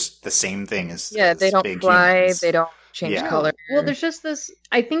 They're just the same thing as they don't cry, humans. They don't change color. Well, there's just this.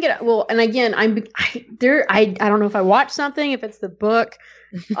 I think it. Well, and again, I don't know if I watched something. If it's the book,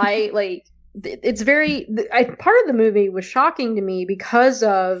 I like. It's very. Part of the movie was shocking to me because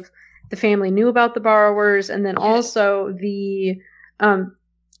of. The family knew about the borrowers, and then also the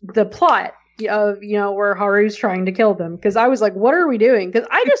plot of where Haru's trying to kill them. Because I was like, what are we doing? Because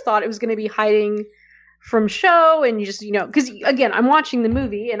I just thought it was going to be hiding from Sho, and you just because again, I'm watching the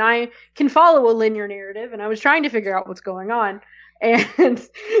movie and I can follow a linear narrative, and I was trying to figure out what's going on. And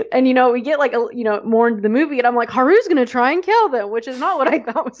we get like more into the movie, and I'm like, Haru's gonna try and kill them, which is not what I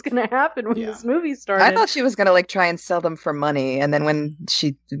thought was gonna happen when this movie started. I thought she was gonna like try and sell them for money, and then when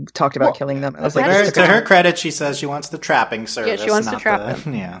she talked about killing them, I was like, to her credit, she says she wants the trapping service. Yeah, she wants to trap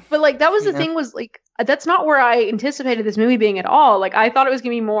them. Yeah, but like that was the thing was like that's not where I anticipated this movie being at all. Like I thought it was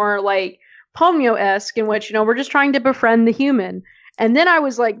gonna be more like Ponyo-esque, in which we're just trying to befriend the human, and then I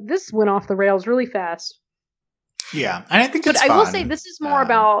was like, this went off the rails really fast. Yeah, and I think it's fun. I will say this is more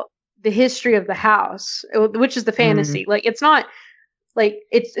about the history of the house, which is the fantasy. Like it's not like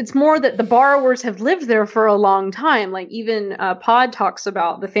it's more that the borrowers have lived there for a long time. Like even Pod talks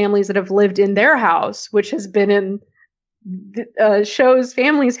about the families that have lived in their house, which has been in Sho's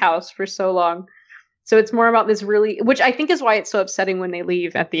family's house for so long. So it's more about this really, which I think is why it's so upsetting when they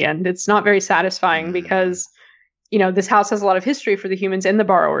leave at the end. It's not very satisfying because. This house has a lot of history for the humans and the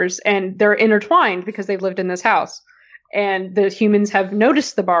borrowers, and they're intertwined because they've lived in this house. And the humans have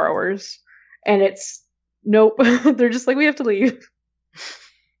noticed the borrowers, and it's nope. They're just like, we have to leave.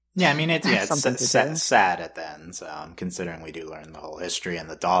 Yeah, I mean, it's sad at the end, considering we do learn the whole history and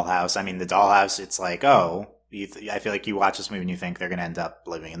the dollhouse. I mean, the dollhouse, it's like, I feel like you watch this movie and you think they're going to end up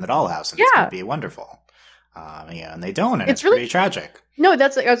living in the dollhouse, and it's going to be wonderful. And they don't, and it's really, pretty tragic. No,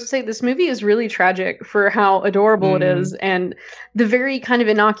 that's I was going to say, this movie is really tragic for how adorable it is, and the very kind of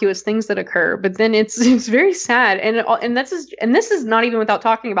innocuous things that occur. But then it's very sad, and this is not even without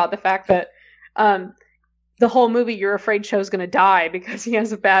talking about the fact that the whole movie you're afraid Sho's going to die because he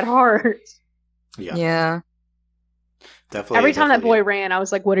has a bad heart. Yeah. Definitely. Every time that boy ran, I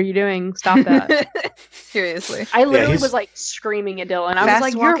was like, "What are you doing? Stop that!" Seriously, I literally was like screaming at Dylan. I was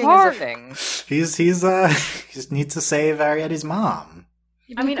like, "Your heart!" He just needs to save Arietti's mom.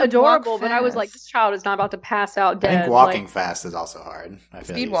 I mean, adorable, but I was like, this child is not about to pass out dead. I think walking fast is also hard.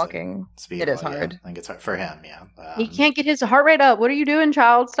 Speed walking, it is hard. I think it's hard for him. Yeah, he can't get his heart rate up. What are you doing,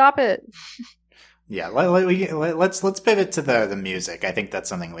 child? Stop it. Yeah, let's pivot to the music. I think that's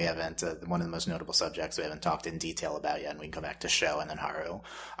something we haven't, one of the most notable subjects we haven't talked in detail about yet, and we can come back to Sho and then Haru.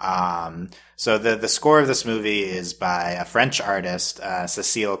 So the score of this movie is by a French artist,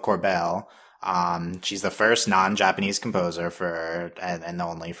 Cécile Corbel. She's the first non-Japanese composer and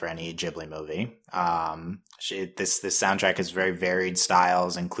only for any Ghibli movie. This soundtrack has very varied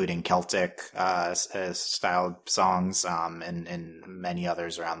styles, including Celtic, styled songs, and many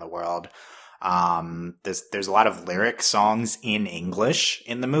others around the world. There's a lot of lyric songs in English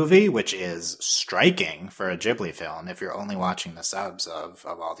in the movie, which is striking for a Ghibli film. If you're only watching the subs of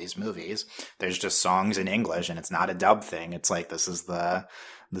all these movies, there's just songs in English, and it's not a dub thing. It's like, this is the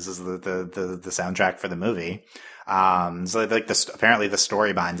This is the soundtrack for the movie. So like apparently the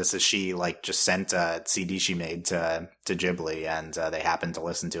story behind this is she like just sent a CD she made to Ghibli, and they happened to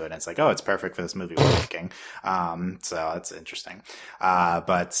listen to it, and it's like, oh, it's perfect for this movie we're making. So it's interesting.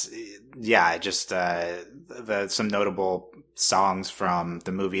 But yeah, I just some notable songs from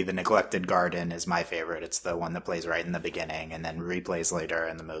the movie. The Neglected Garden is my favorite. It's the one that plays right in the beginning and then replays later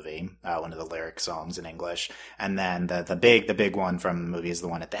in the movie. One of the lyric songs in English. And then the big one from the movie is the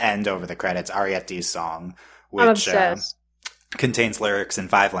one at the end over the credits, Arietti's song, which contains lyrics in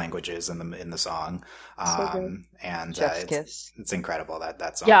 5 languages in the song. So and Kiss. It's incredible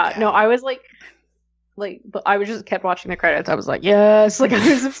that song. Yeah, no, I was like I was just kept watching the credits. I was like, yes, like I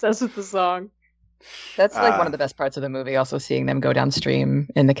was obsessed with the song. That's like one of the best parts of the movie. Also seeing them go downstream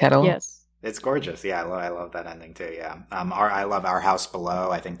in the kettle. Yes, it's gorgeous. Yeah, I love that ending too. Yeah, I love Our House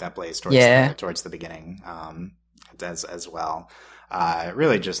Below. I think that plays towards the beginning, as well.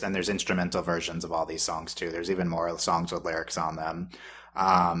 Really just, and there's instrumental versions of all these songs too. There's even more songs with lyrics on them.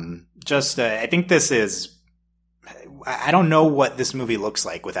 I think this is. I don't know what this movie looks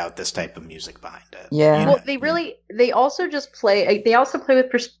like without this type of music behind it. Yeah. Well, they also just play. They also play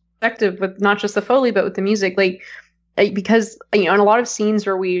with perspective, with not just the Foley, but with the music. Like because in a lot of scenes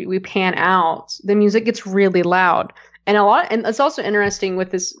where we pan out, the music gets really loud, and it's also interesting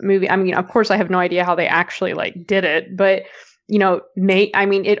with this movie. I mean, of course, I have no idea how they actually like did it, but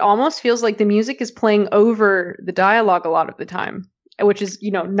it almost feels like the music is playing over the dialogue a lot of the time, which is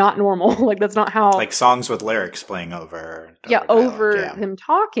not normal. Like that's not how, like songs with lyrics playing over him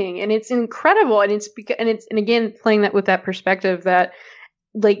talking, and it's incredible, and it's again playing that with that perspective that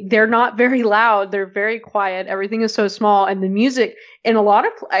like they're not very loud, they're very quiet, everything is so small, and the music in a lot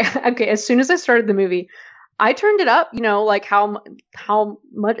of as soon as I started the movie, I turned it up, like how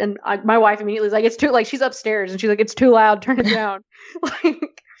much, and my wife immediately was like, it's too, like she's upstairs and she's like, it's too loud, turn it down.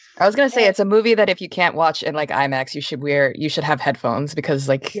 Like I was gonna say it's a movie that if you can't watch in like IMAX, you should have headphones because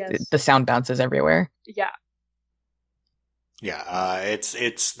like the sound bounces everywhere. Yeah. Yeah,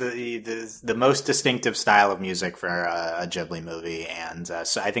 it's the most distinctive style of music for a Ghibli movie, and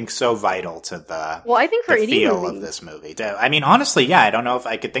so I think so vital to the feel of this movie. I mean, honestly, yeah, I don't know if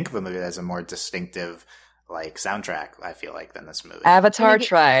I could think of a movie that has a more distinctive like soundtrack, I feel like, than this movie. Avatar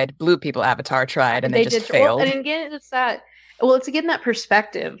tried, Blue People Avatar tried, and they just failed. Well, and again, it's that. Well, it's again that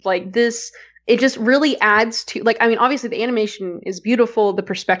perspective, like this. It just really adds to, like, I mean, obviously the animation is beautiful, the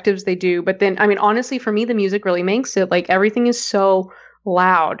perspectives they do, but then, I mean, honestly, for me, the music really makes it. Like everything is so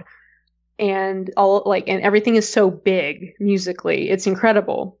loud, and and everything is so big musically. It's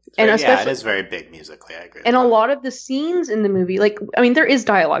incredible. And especially, it is very big musically. I agree. And a lot of the scenes in the movie, like, I mean, there is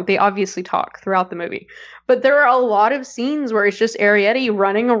dialogue. They obviously talk throughout the movie, but there are a lot of scenes where it's just Arrietty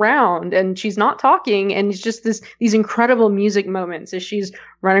running around and she's not talking, and it's just these incredible music moments as she's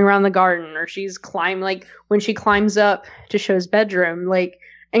running around the garden, or she's like when she climbs up to Sho's bedroom, like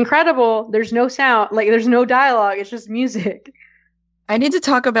incredible. There's no sound, like there's no dialogue. It's just music. I need to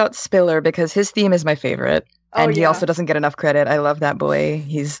talk about Spiller because his theme is my favorite. And he also doesn't get enough credit. I love that boy.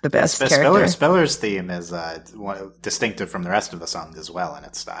 He's the best character. Spiller's theme is distinctive from the rest of the songs as well in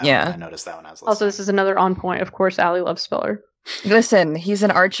its style. Yeah. I noticed that when I was listening. Also, this is another on point. Of course, Allie loves Spiller. Listen, he's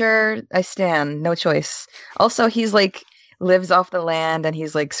an archer. I stand. No choice. Also, he's like lives off the land, and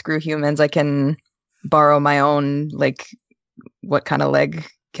he's like, screw humans. I can borrow my own, like, what kind of leg?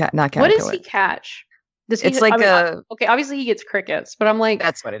 Not caterpillar. What does he catch? Okay, obviously he gets crickets, but I'm like...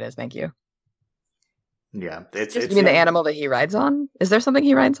 That's what it is, thank you. Yeah. You mean the animal that he rides on? Is there something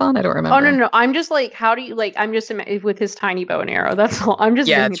he rides on? I don't remember. Oh, no. I'm just like, how do you, like, I'm just with his tiny bow and arrow. That's all. I'm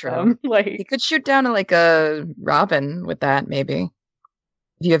just true. Like, he could shoot down like a robin with that, maybe.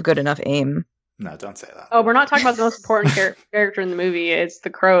 If you have good enough aim. No, don't say that. Oh, we're not talking about the most important character in the movie. It's the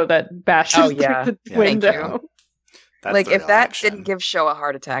crow that bashes through the window. That's like, if that didn't give Sho a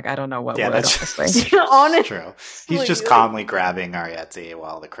heart attack, I don't know what would, honestly. Honestly. True. He's just calmly grabbing Arrietty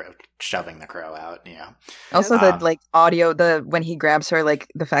while the crow, shoving the crow out, yeah. Also, the, like, audio, when he grabs her, like,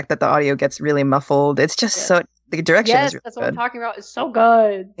 the fact that the audio gets really muffled, it's just so, the direction is really that's good. What I'm talking about. It's so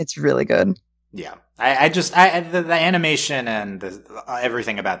good. It's really good. Yeah. The animation and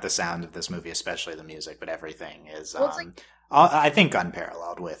everything about the sound of this movie, especially the music, but everything is, I think,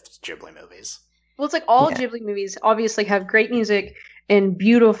 unparalleled with Ghibli movies. Well, it's like all Ghibli movies obviously have great music and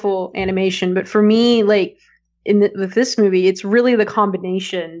beautiful animation, but for me, like with this movie, it's really the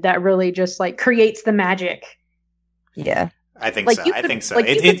combination that really just like creates the magic. Yeah, I think so.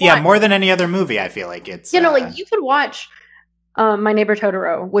 Like, more than any other movie, I feel like it's like you could watch My Neighbor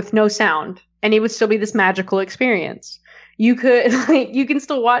Totoro with no sound, and it would still be this magical experience. You could you can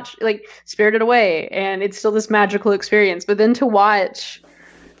still watch like Spirited Away, and it's still this magical experience. But then to watch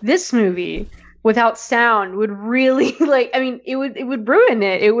this movie without sound would really it would ruin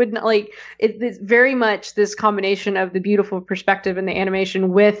it. It would it's very much this combination of the beautiful perspective and the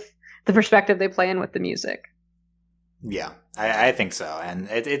animation with the perspective they play in with the music. Yeah, I think so. And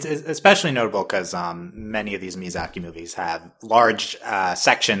it's especially notable because many of these Miyazaki movies have large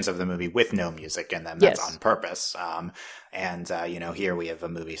sections of the movie with no music in them. That's on purpose. Here we have a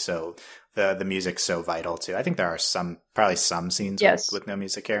movie, so the music's so vital too. I think there are probably some scenes with no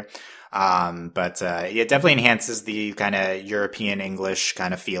music here. But it definitely enhances the kind of European English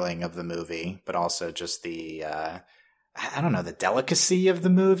kind of feeling of the movie, but also just the I don't know, the delicacy of the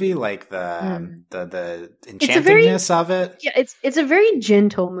movie, like the enchantingness of it. Yeah, it's a very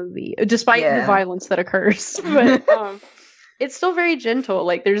gentle movie, despite the violence that occurs. But it's still very gentle.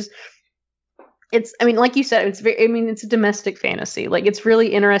 Like like you said, it's a domestic fantasy. Like, it's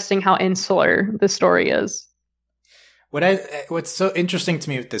really interesting how insular the story is. What's so interesting to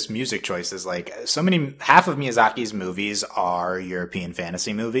me with this music choice is like half of Miyazaki's movies are European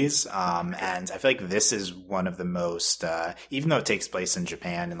fantasy movies. And I feel like this is one of the most, even though it takes place in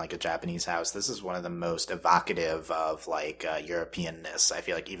Japan in like a Japanese house, this is one of the most evocative of like Europeanness. I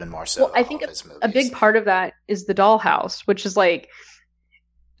feel like even more so. Well, I think a big part of that is the dollhouse, which is like,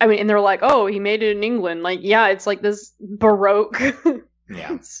 and they're like, oh, he made it in England. Like, yeah, it's like this Baroque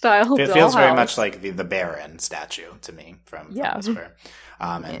style. It feels very much like the Baron statue to me from Whisper,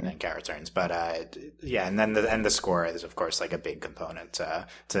 and Carrot Turns. But and then the score is of course like a big component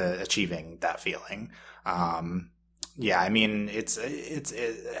to achieving that feeling. I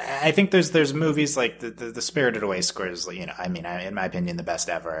think there's movies like the Spirited Away score is, in my opinion, the best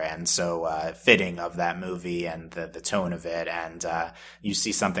ever, and so fitting of that movie and the tone of it. And you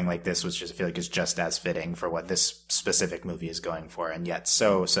see something like this, which I feel like is just as fitting for what this specific movie is going for, and yet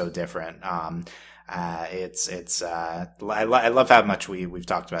so different. I love how much we've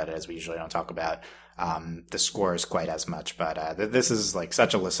talked about it, as we usually don't talk about the scores quite as much, but this is like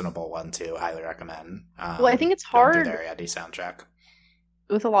such a listenable one too. Highly recommend. I think it's hard. The Ariadne soundtrack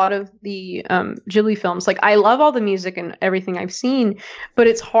with a lot of the Ghibli films. Like, I love all the music and everything I've seen, but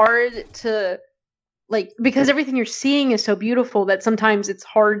it's hard to because everything you're seeing is so beautiful that sometimes it's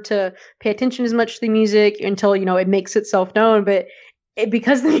hard to pay attention as much to the music until it makes itself known. But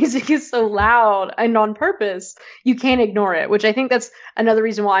because the music is so loud and on purpose, you can't ignore it. Which I think that's another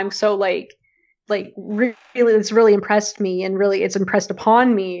reason why I'm so really, it's really impressed me, and really it's impressed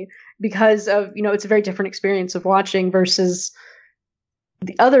upon me, because of it's a very different experience of watching versus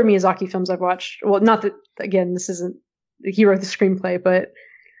the other Miyazaki films I've watched. Well, not that, again, this isn't he wrote the screenplay, but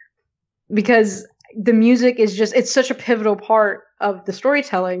because the music is it's such a pivotal part of the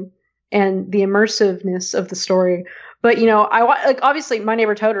storytelling and the immersiveness of the story. But I obviously My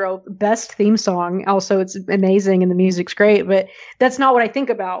Neighbor Totoro, best theme song. Also, it's amazing and the music's great. But that's not what I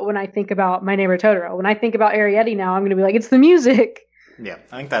think about when I think about My Neighbor Totoro. When I think about Arrietty now, I'm going to be like, it's the music. Yeah,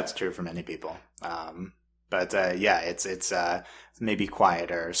 I think that's true for many people. It's maybe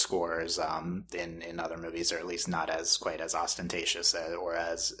quieter scores in other movies, or at least not as quite as ostentatious or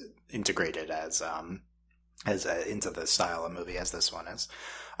as integrated as into the style of movie as this one is.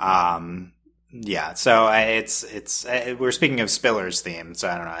 So we're speaking of Spiller's theme, so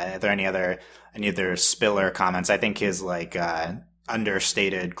I don't know. Are there any other Spiller comments? I think his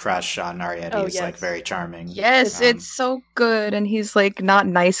understated crush on Arrietty is like very charming. Yes, it's so good, and he's like not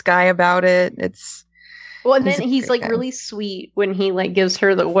nice guy about it. And then he's like really sweet when he gives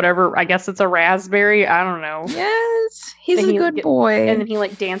her the whatever, I guess it's a raspberry, I don't know. Yes, he's a good boy. And then he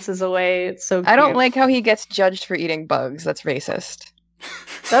dances away. It's so cute. I don't like how he gets judged for eating bugs. That's racist.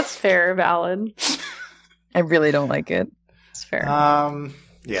 That's fair, valid. I really don't like it. It's fair.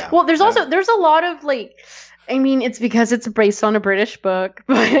 Yeah. Well, there's a lot of it's because it's based on a British book,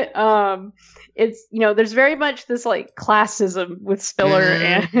 but it's there's very much this classism with Spiller,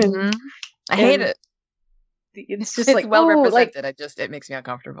 and I hate it. It's just well represented. It makes me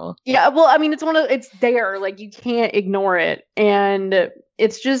uncomfortable. Yeah, well, it's there. You can't ignore it, and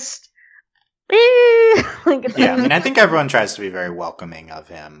it's just. I think everyone tries to be very welcoming of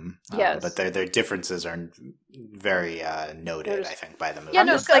him. Yes. But their differences are very noted, I think, by the movie. Yeah,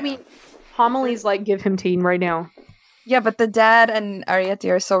 no, Homilies give him teen right now. Yeah, but the dad and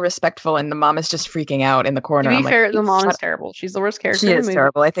Arrietty are so respectful, and the mom is just freaking out in the corner. To be fair, the mom is terrible. She's the worst character. She is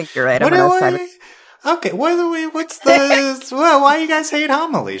terrible. I think you're right. Okay, what's the? Why you guys hate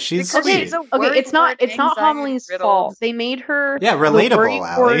Homily? She's sweet. Okay, it's not Homily's fault. They made her relatable,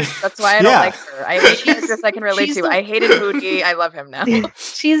 Allie. That's why I don't like her. I hate characters I can relate to. I hated Hootie. I love him now.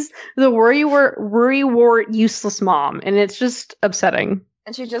 She's the worrywart, useless mom, and it's just upsetting.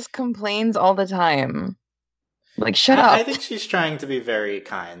 And she just complains all the time. Like, shut up. I think she's trying to be very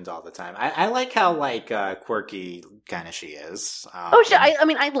kind all the time. I like how quirky kind of she is. I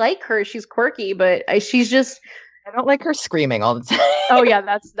mean, I like her. She's quirky, but she's just. I don't like her screaming all the time. Oh yeah,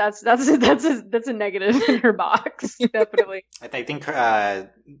 that's a negative in her box, definitely. I think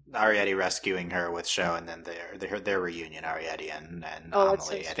Arrietty rescuing her with Sho, and then their reunion, Arrietty and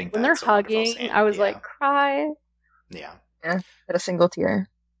Amelie. I think when they're hugging, I was like, cry. Yeah, at a single tear.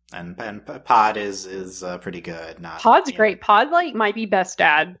 And Pod is pretty good. Pod's great. Pod might be best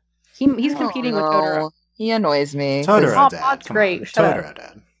dad. He's competing with Totoro. He annoys me. Totoro dad. Pod's great. Totoro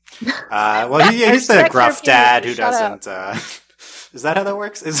dad. Well, he's the gruff dad who doesn't. Is that how that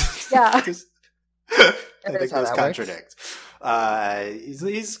works? Yeah. I think those contradict.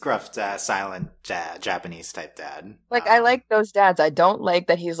 He's gruff, silent, Japanese type dad. I like those dads. I don't like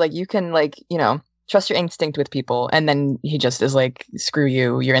that he's you can trust your instinct with people, and then he just is screw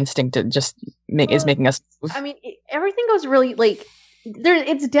you. Your instinct is making us move. I mean, everything goes really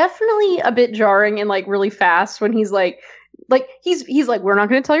it's definitely a bit jarring and really fast when he's he's like, we're not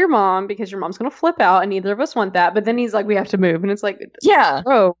going to tell your mom because your mom's going to flip out, and neither of us want that. But then he's like, we have to move, and it's yeah,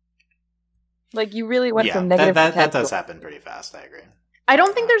 bro. You really went from negative. That does happen pretty fast. I agree. I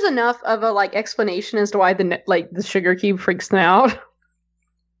don't think there's enough of a explanation as to why the sugar cube freaks them out.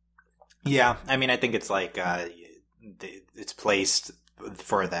 Yeah, I mean, I think it's it's placed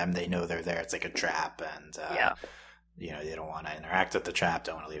for them. They know they're there. It's like a trap, and they don't want to interact with the trap.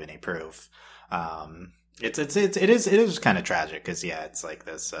 Don't want to leave any proof. It is kind of tragic because it's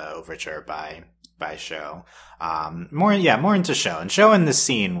this overture by Sho. More into Sho, and Sho in this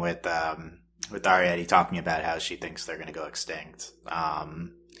scene with Arrietty talking about how she thinks they're going to go extinct.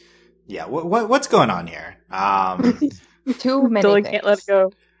 What's going on here? Too many Still things. Can't let it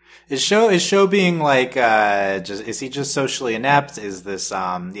go. Is Sho being is he just socially inept? Is this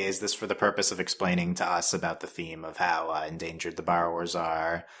is this for the purpose of explaining to us about the theme of how endangered the borrowers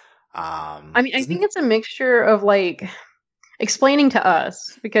are? I mean, I think it's a mixture of explaining to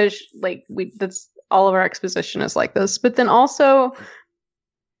us because that's all of our exposition is like this, but then also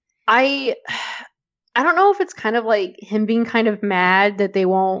I don't know if it's kind of him being kind of mad that they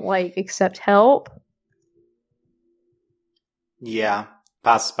won't accept help. Yeah,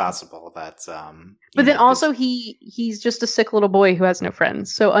 possible. That's but then also he's just a sick little boy who has no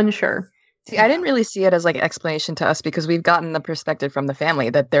friends, so unsure. See, I didn't really see it as explanation to us because we've gotten the perspective from the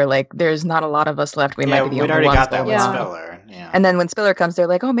family that they're there's not a lot of us left. We might be the only ones. Got that with Spiller. Yeah. And then when Spiller comes, they're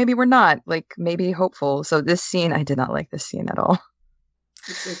oh, maybe we're not. Maybe hopeful. So this scene, I did not like this scene at all.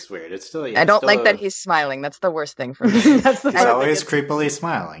 It's weird. It's still. I don't like that he's smiling. That's the worst thing for me. He's always creepily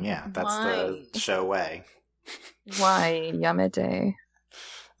smiling. Yeah, that's the Sho way. Why, Yamete?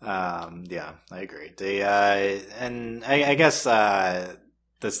 Yeah, I agree. And I guess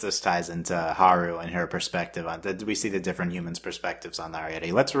this ties into Haru and her perspective on. We see the different humans' perspectives on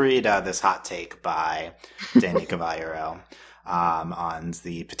Arrietty. Let's read this hot take by Danny Cavallero on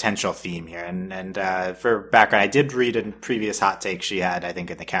the potential theme here. And for background, I did read a previous hot take she had, I think,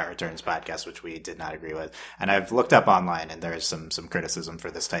 in the Cat Returns podcast, which we did not agree with. And I've looked up online, and there is some criticism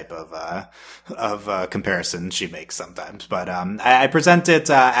for this type of comparison she makes sometimes. But I present it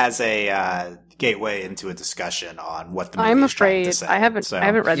as a gateway into a discussion on what the movie I'm is trying afraid. to say. I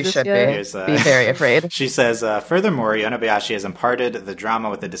haven't read you this should yet. Be very afraid. She says, furthermore, Yonebayashi has imparted the drama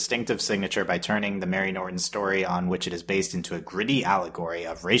with a distinctive signature by turning the Mary Norton story on which it is based into a gritty allegory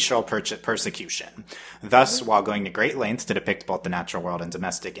of racial persecution. Thus, while going to great lengths to depict both the natural world and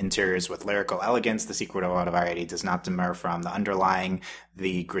domestic interiors with lyrical elegance, the sequel to World of Arrietty does not demur from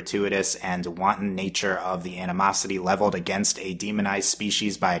the gratuitous and wanton nature of the animosity leveled against a demonized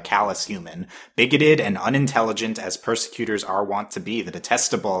species by a callous human. Bigoted and unintelligent as persecutors are wont to be, the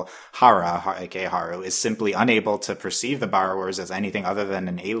detestable Hara, aka Haru, is simply unable to perceive the borrowers as anything other than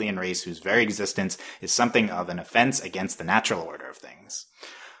an alien race whose very existence is something of an offense against the natural order of things.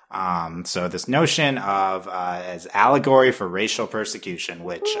 So this notion of as allegory for racial persecution,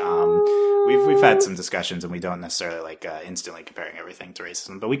 which we've had some discussions, and we don't necessarily instantly comparing everything to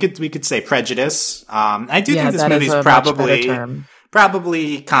racism, but we could say prejudice. I do think this movie's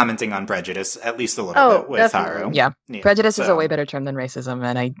probably commenting on prejudice at least a little bit with definitely. Haru. Yeah, prejudice is a way better term than racism,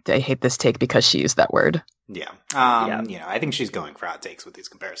 and I hate this take because she used that word. Yeah. I think she's going for hot takes with these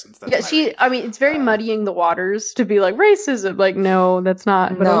comparisons. That's it's very muddying the waters to be racism. No, that's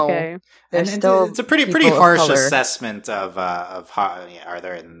not. But no. Okay. And it's a pretty harsh assessment of how are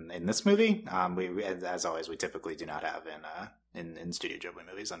there in this movie. We as always we typically do not have in Studio Ghibli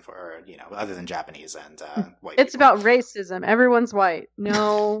movies, other than Japanese and white. It's people. about racism. Everyone's white.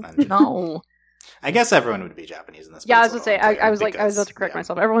 No, No. I guess everyone would be Japanese in this. Yeah, I was going to say, I was about to correct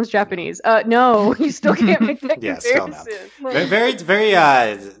myself. Everyone's Japanese. No, you still can't make that comparison. Still no.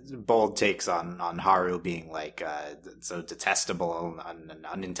 Very bold takes on Haru being like so detestable and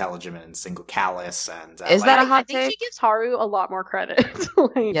unintelligent and single callous. And is that a hot take? I think she gives Haru a lot more credit.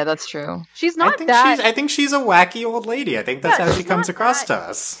 Yeah, that's true. She's not that. I think she's a wacky old lady. I think that's how she comes across to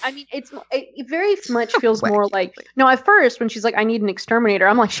us. I mean, it very much feels more like, no, at first when she's like, I need an exterminator,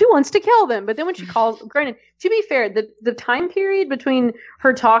 I'm like, she wants to kill them. But then when she calls, granted, to be fair, the time period between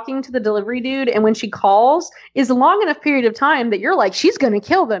her talking to the delivery dude and when she calls is a long enough period of time that you're like, she's going to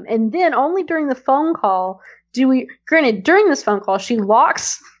kill them. And then only during the phone call during this phone call, she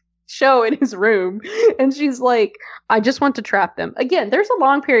locks Sho in his room and she's like, I just want to trap them. Again, there's a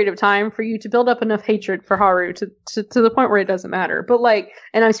long period of time for you to build up enough hatred for Haru to the point where it doesn't matter. But like,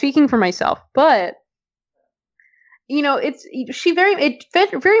 and I'm speaking for myself, but you know, it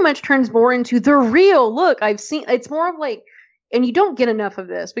very much turns more into the real look. It's more of like, and you don't get enough of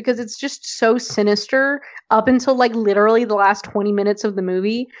this because it's just so sinister up until like literally the last 20 minutes of the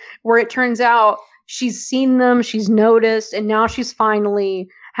movie, where it turns out she's seen them, she's noticed, and now she's finally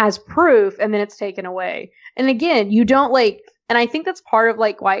has proof, and then it's taken away. And again, you don't like, and I think that's part of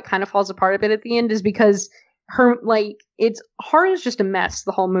like why it kind of falls apart a bit at the end is because Haru's just a mess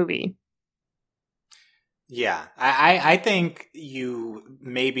the whole movie. Yeah, I think you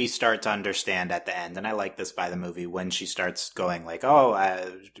maybe start to understand at the end, and I like this by the movie, when she starts going like,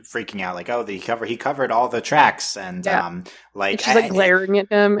 freaking out, like, he covered all the tracks, and like, and she's like glaring at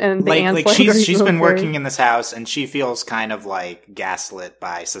him, and the like she's been working in this house, and she feels kind of like gaslit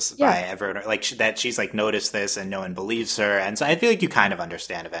by everyone, like that she's like noticed this, and no one believes her, and so I feel like you kind of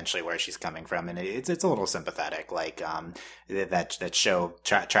understand eventually where she's coming from, and it's a little sympathetic, like that Sho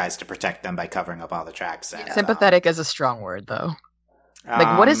tries to protect them by covering up all the tracks. And, sympathetic is a strong word, though.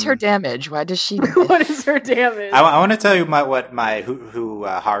 Like, what is her damage? Why does she? What is her damage? I want to tell you who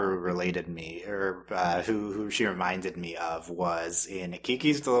Haru related me, or who she reminded me of, was in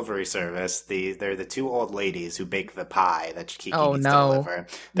Kiki's Delivery Service. They're the two old ladies who bake the pie that Kiki needs to deliver.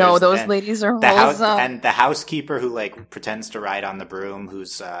 Those ladies are wholesome. And the housekeeper who like pretends to ride on the broom,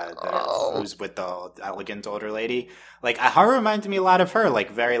 who's with the elegant older lady. Like, Haru reminded me a lot of her, like,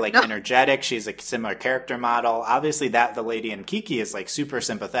 very, like, energetic. She's a similar character model. Obviously, the lady in Kiki is, like, super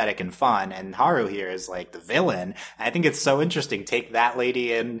sympathetic and fun, and Haru here is, like, the villain. I think it's so interesting. Take that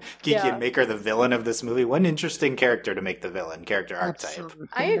lady in Kiki and make her the villain of this movie. What an interesting character to make the villain, character archetype.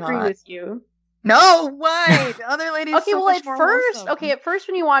 I agree with you. No, why? The other lady is at first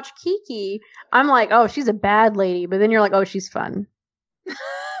when you watch Kiki, I'm like, oh, she's a bad lady, but then you're like, oh, she's fun.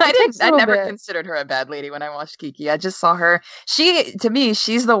 I never considered her a bad lady when I watched Kiki. I just saw her. To me,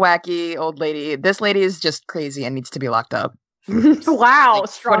 she's the wacky old lady. This lady is just crazy and needs to be locked up. Wow. Like,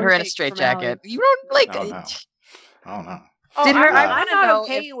 put her in a straitjacket. You don't like. Oh no. I'm not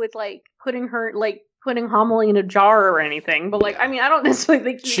okay with like putting Homily in a jar or anything, but like, I mean, I don't necessarily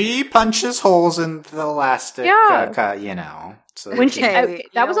think she punches holes in the elastic. So when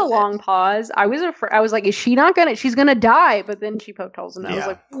that was a long pause. I was like, is she not gonna? She's gonna die. But then she poked holes, and I was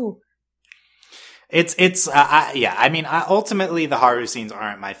like, ooh. I mean, ultimately the Haru scenes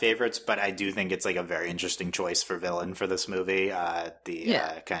aren't my favorites, but I do think it's like a very interesting choice for villain for this movie.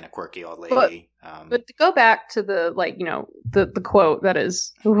 Kind of quirky old lady. But to go back to the the quote that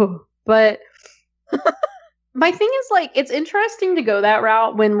is, but. My thing is, like, it's interesting to go that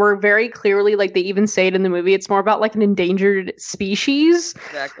route when we're very clearly, like, they even say it in the movie, it's more about, like, an endangered species.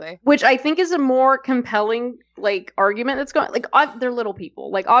 Exactly. Which I think is a more compelling, like, argument that's going, like, they're little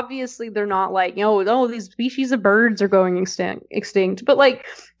people. Like, obviously they're not like, these species of birds are going extinct. But, like,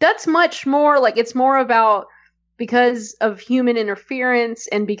 that's much more, like, it's more about because of human interference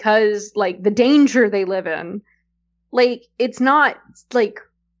and because, like, the danger they live in. Like, it's not, like...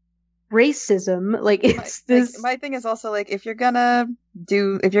 racism, like it's this. My thing is also like if you're gonna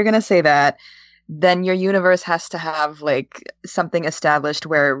say that, then your universe has to have like something established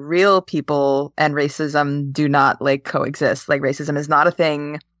where real people and racism do not like coexist. Like racism is not a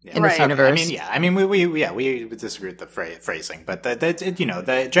thing in this universe. I mean, we disagree with the phrasing, but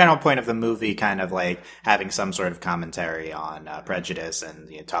the general point of the movie, kind of like having some sort of commentary on prejudice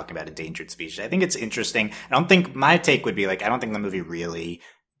and talking about endangered species. I think it's interesting. I don't think my take would be like I don't think the movie really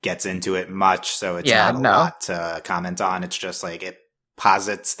gets into it much, so it's not a lot to comment on. It's just like it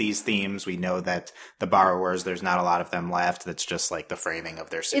posits these themes. We know that the borrowers, there's not a lot of them left. That's just like the framing of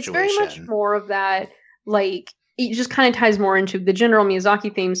their situation. It's very much more of that, like, it just kind of ties more into the general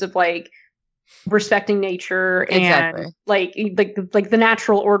Miyazaki themes of like respecting nature and like the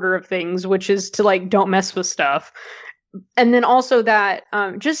natural order of things, which is to like don't mess with stuff. and then also that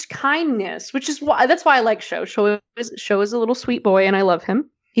just kindness, which is why that's why I like Sho. Sho is a little sweet boy, and I love him.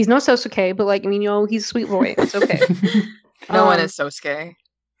 He's no Sosuke, but like, I mean, he's a sweet boy. It's okay. No one is Sosuke.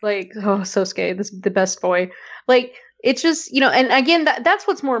 Like, Sosuke, this the best boy. Like, it's just, and again, that's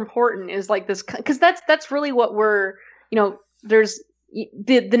what's more important is like this, because that's really what we're, there's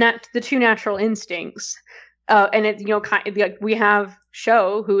the two natural instincts. And it's, like we have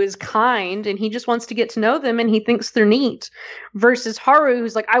Sho, who is kind, and he just wants to get to know them, and he thinks they're neat, versus Haru,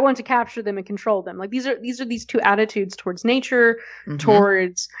 who's like, I want to capture them and control them. Like these are these two attitudes towards nature,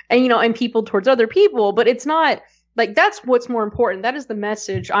 towards, and people towards other people. But it's not like that's what's more important. That is the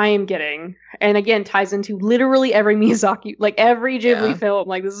message I am getting, and again ties into literally every Miyazaki, like every Ghibli film.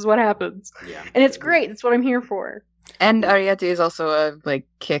 Like this is what happens, and it's great. That's what I'm here for. And Ariete is also a like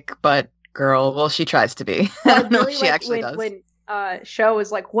kick butt girl. Well, she tries to be. I don't know if she actually does. When Sho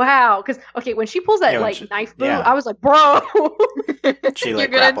is like, wow, because when she pulls that knife boot, I was like, bro. She like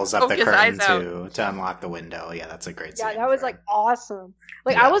grapples up the curtain to unlock the window. Yeah, that's a great scene. Yeah, that was like awesome.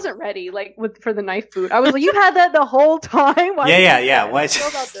 Like I wasn't ready for the knife boot. I was like, you had that the whole time. Why yeah. What?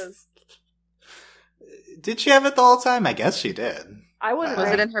 About this? Did she have it the whole time? I guess she did. I wasn't. Was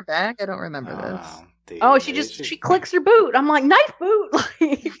it in her bag? I don't remember this. She clicks her boot. I'm like, knife boot.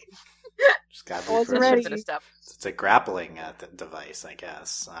 Like. I wasn't ready. It's a grappling device, I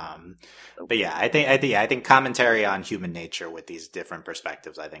guess. But yeah, I think commentary on human nature with these different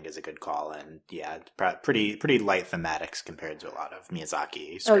perspectives, I think, is a good call. And yeah, pretty light thematics compared to a lot of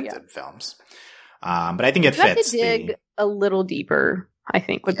Miyazaki scripted films. But I think it fits. You have to dig a little deeper, I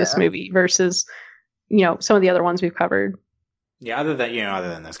think, with this movie versus some of the other ones we've covered. Yeah, other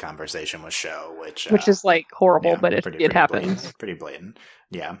than this conversation with Sho, which is like horrible, but it happens. Pretty blatant.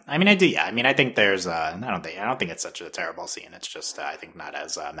 Yeah, I mean, I do. Yeah, I mean, I think there's. I don't think it's such a terrible scene. It's just I think not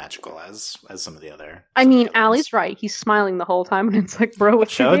as magical as some of the other. I mean, Allie's right. He's smiling the whole time, and it's like, bro,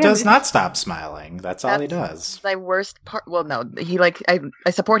 what's Sho does not stop smiling. That's all he does. My worst part. Well, no, he I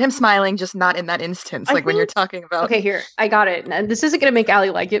support him smiling, just not in that instance. When you're talking about. Okay, here I got it. And this isn't going to make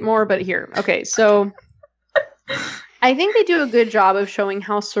Allie like it more, but here. Okay, so. I think they do a good job of showing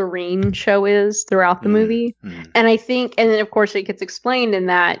how serene Sho is throughout the movie. And I think, and then of course it gets explained in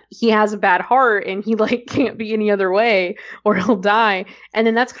that he has a bad heart and he can't be any other way or he'll die. And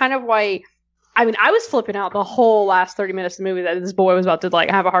then that's kind of why, I mean, I was flipping out the whole last 30 minutes of the movie that this boy was about to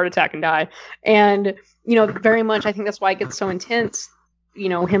have a heart attack and die. And, very much, I think that's why it gets so intense,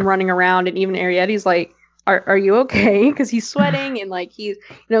 him running around, and even Ariete's like, Are you okay? Because he's sweating and he's,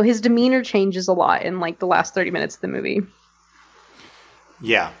 his demeanor changes a lot in the last 30 minutes of the movie.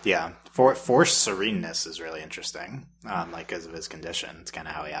 Yeah. Forced sereneness is really interesting. Because of his condition, it's kind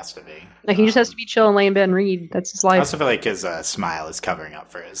of how he has to be. He just has to be chill and lay in bed and read. That's his life. I also feel like his smile is covering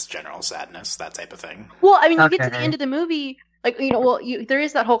up for his general sadness, that type of thing. Well, I mean, you get to the end of the movie. There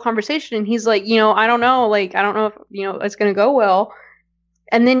is that whole conversation, and he's like, I don't know, I don't know if it's going to go well.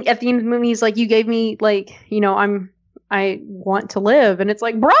 And then at the end of the movie, he's like, you gave me, I want to live. And it's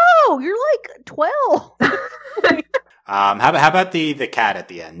like, bro, you're 12. How about the cat at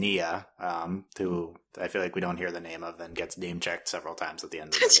the end, Nia, who I feel like we don't hear the name of and gets name checked several times at the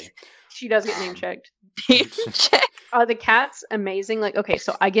end of the movie. She does get name checked. The cat's amazing. Okay,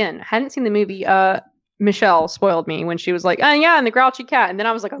 so again, hadn't seen the movie. Michelle spoiled me when she was like, oh yeah, and the grouchy cat. And then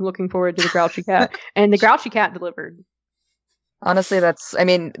I was like, I'm looking forward to the grouchy cat. And the grouchy cat delivered. Honestly,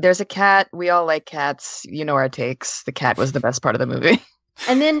 there's a cat. We all like cats. Our takes. The cat was the best part of the movie.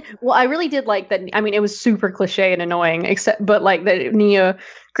 And then, I really did like that. I mean, it was super cliche and annoying, but that Nia,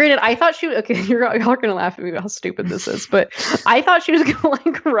 granted, I thought she, okay, y'all are going to laugh at me how stupid this is, but I thought she was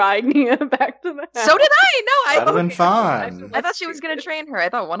going to ride Nia back to the house. So did I. No, that would have been fun. I thought she was going to train her. I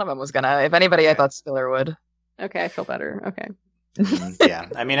thought one of them was going to. If anybody, I thought Spiller would. Okay, I feel better. Okay. Yeah,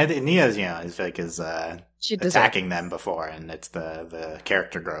 I mean, I think Nia's, is attacking them before, and it's the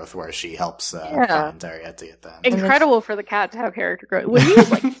character growth where she helps find Ariete at them. Incredible for the cat to have character growth. When he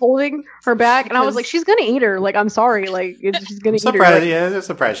was holding her back, and I was like, she's gonna eat her. I'm sorry, she's gonna eat her. I'm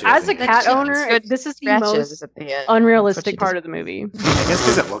surprised. As a cat owner, this is the most unrealistic part of the movie. I guess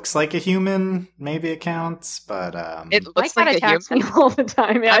because it looks like a human, maybe it counts, but it looks like a human all the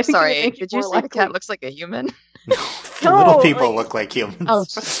time. Yeah, I'm sorry. Did you say the cat looks like a human? No, little people look like humans. Oh,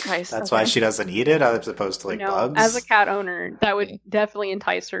 Jesus Christ. That's why she doesn't eat it, as opposed to bugs. As a cat owner, that would definitely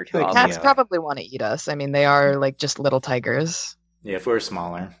entice her to all. Cats probably want to eat us. I mean, they are just little tigers. Yeah, if we were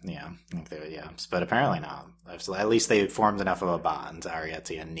smaller, I think they would, But apparently not. At least they formed enough of a bond,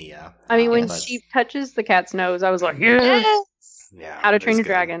 Ariete and Nia. I mean, when she touches the cat's nose, I was like, yes! Yeah. How to Train Your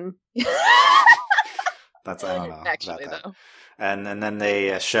Dragon. That's, I don't know. Actually, though. And then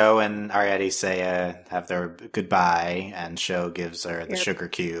they Sho and Arrietty say have their goodbye, and Sho gives her the sugar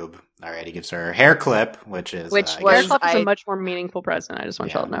cube. Arrietty gives her a hair clip, which hair clip is a much more meaningful present. I just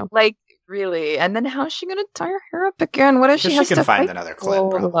want y'all to know. Like, really? And then how's she gonna tie her hair up again? What if she has to find another clip?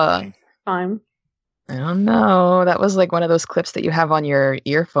 Probably. Fine. I don't know. That was like one of those clips that you have on your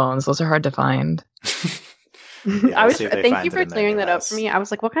earphones. Those are hard to find. Thank you for clearing that up for me. I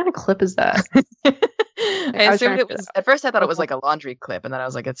was like, what kind of clip is that? I assumed it was. At first, I thought it was like a laundry clip, and then I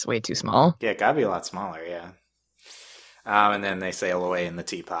was like, it's way too small. Yeah, it gotta be a lot smaller. Yeah. And then they sail away in the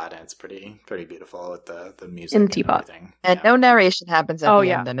teapot, and it's pretty beautiful with the music in the teapot. And no narration happens at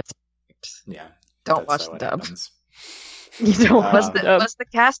the end, and it's Don't watch the dub. You don't. Was the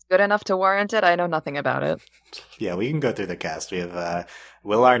cast good enough to warrant it? I know nothing about it. Yeah, we can go through the cast. We have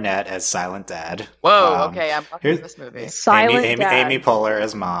Will Arnett as Silent Dad. Whoa, okay, I'm watching this movie. Silent Dad. Amy Poehler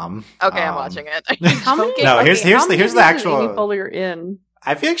as Mom. Okay, I'm watching it. Here's the actual. Amy Poehler in.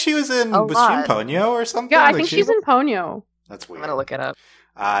 I feel like she was in. Was she in Ponyo or something? Yeah, I think she's in Ponyo. That's weird. I'm gonna look it up.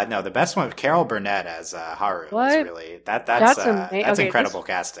 No, the best one, Carol Burnett as Haru. What? Is really that's incredible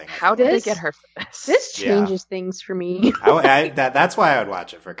casting. How did they get her for this? This changes things for me. That's why I would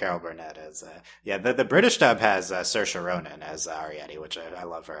watch it for Carol Burnett as the British dub has Saoirse Ronan as Arrietty, which I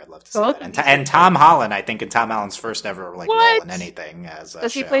love her. I'd love to see that. And Tom Holland, I think, in Tom Holland's first ever role in anything as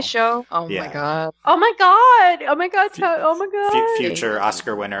does he play Sho? Oh my god! Oh my god! Oh my god! Oh my god! Future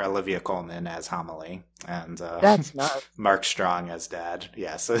Oscar winner Olivia Colman as Homily, and that's nuts. Mark Strong as Dad.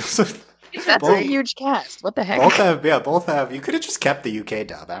 Yes, that's a huge cast. What the heck? Both have. You could have just kept the UK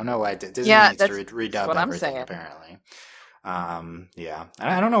dub. I don't know why Disney needs to redub everything. Apparently, I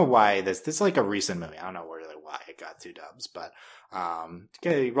don't know why this is like a recent movie. I don't know really why it got 2 dubs, but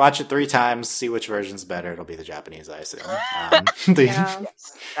watch it 3 times, see which version's better. It'll be the Japanese, I assume.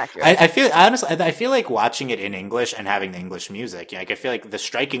 I feel like watching it in English and having the English music. Like I feel like the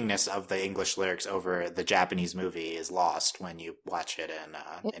strikingness of the English lyrics over the Japanese movie is lost when you watch it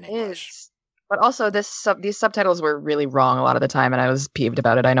in English. But also, these subtitles were really wrong a lot of the time, and I was peeved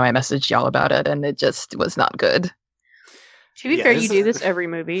about it. I know I messaged y'all about it, and it just was not good. To be fair, you do this every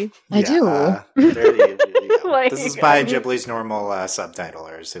movie. I do. This is by Ghibli's normal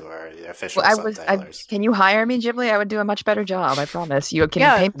subtitlers, who are the official subtitlers. Can you hire me, Ghibli? I would do a much better job. I promise. You can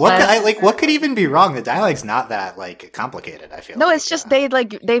pay. What could even be wrong? The dialogue's not that complicated. I feel. No, it's just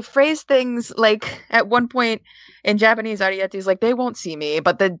they phrase things like at one point in Japanese, Arrietty's like, they won't see me,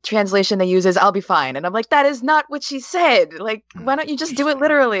 but the translation they use is I'll be fine, and I'm like, that is not what she said. Like, why don't you just do it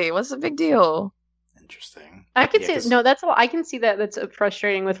literally? What's the big deal? Interesting. I can see no. That's all. I can see that. That's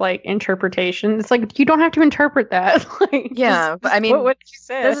frustrating with interpretation. It's like you don't have to interpret that. But I mean, what did you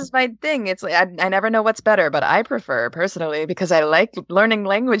say? This is my thing. It's like I never know what's better, but I prefer personally because I like learning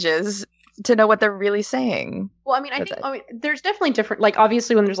languages to know what they're really saying. Well, I mean, I think there's definitely different. Like,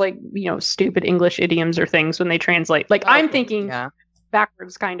 obviously, when there's stupid English idioms or things when they translate. Like, I'm thinking. Yeah.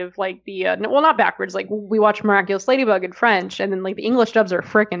 Backwards, kind of like the not backwards, like we watch Miraculous Ladybug in French, and then the English dubs are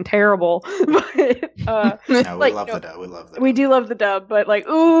freaking terrible. But we love the dub. We love the dub. We do love the dub, but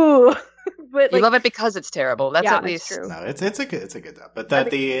ooh. But you love it because it's terrible. That's at least true. No, it's a good dub.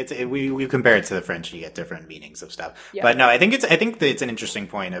 But we compare it to the French, and you get different meanings of stuff. Yeah. But no, I think it's an interesting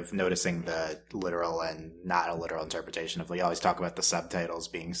point of noticing the literal and not a literal interpretation of. We always talk about the subtitles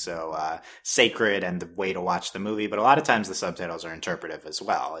being so sacred and the way to watch the movie, but a lot of times the subtitles are interpretive as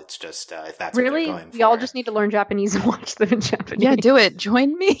well. It's just if that's really what they're going for. We all just need to learn Japanese and watch them in Japanese. Yeah, do it.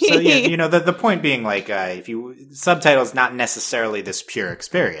 Join me. So the point being if you subtitles not necessarily this pure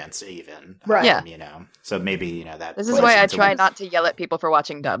experience even. Right. So maybe that. This is why I try not to yell at people for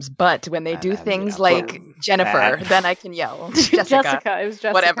watching dubs. But when they do things like Jennifer, then I can yell. Jessica. It was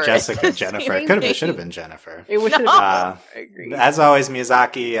Jessica. Whatever. Jennifer. It should have been Jennifer. It should have been. I agree. As always,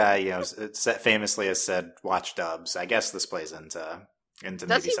 Miyazaki, famously has said, "Watch dubs." I guess this plays into Does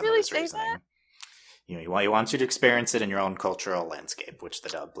maybe he some really of this say reasoning. that? He wants you to experience it in your own cultural landscape, which the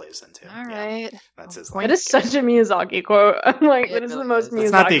dub plays into. All right. That's his. It is such a Miyazaki quote. I'm like, that is the most Miyazaki.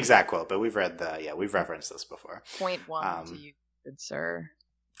 It's not the exact quote, but we've read we've referenced this before. Point 1 to you, good sir.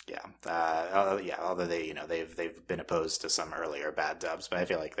 Yeah. Although they've been opposed to some earlier bad dubs, but I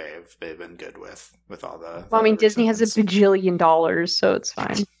feel like they've been good with all the. Well, I mean, Disney has $1 bajillion, so it's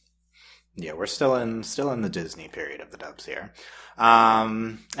fine. Yeah, we're still in the Disney period of the dubs here.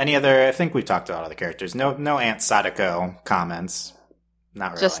 Any other? I think we've talked about all the characters. No Aunt Sadako comments.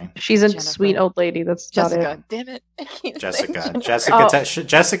 Not really. Just She's a Jennifer. sweet old lady. That's about Jessica. it. Damn it. I can't Jessica.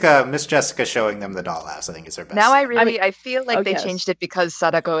 Jessica. Miss Jessica showing them the dollhouse, I think, is her best. Now scene. I feel like they changed it because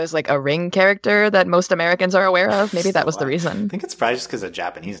Sadako is like a Ring character that most Americans are aware of. Maybe that was the I reason. think it's probably just because of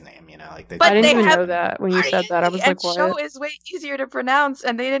Japanese name, you know, like they. But I didn't they even have know that when you said that. I was like, what? Show is way easier to pronounce,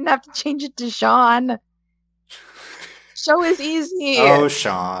 and they didn't have to change it to Sean. Show is easy. Oh,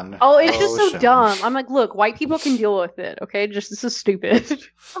 Sean. Oh, it's just so Sean. dumb. I'm like, look, white people can deal with it, okay? Just this is stupid.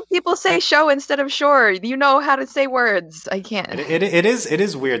 Some people say show instead of shore. You know how to say words. I can't. It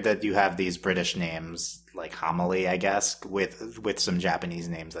is weird that you have these British names like Homily, I guess, with some Japanese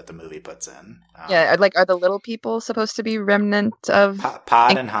names that the movie puts in. Yeah, like are the little people supposed to be remnant of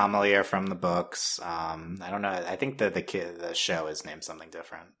Pod and Homily are from the books. I don't know. I think that the show is named something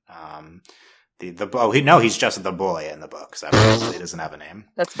different. He's just the boy in the books. He doesn't have a name.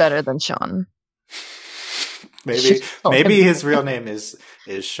 That's better than Sean. Maybe his real name is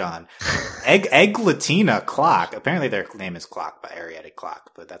Sean. Egg Latina Clock. Apparently their name is Clock by Ariadne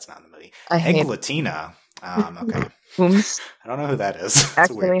Clock, but that's not in the movie. Egg Latina. Okay. Whomst. I don't know who that is. It's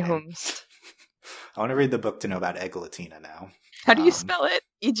Actually, a weird name. Whomst. I want to read the book to know about Egg Latina now. How do you spell it?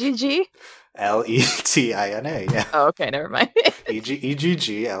 EGG? Letina. Yeah. Oh, okay, never mind.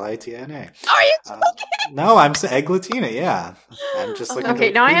 EGGLITNA. Are you joking? No, I'm Egg Latina. Yeah, I'm just looking.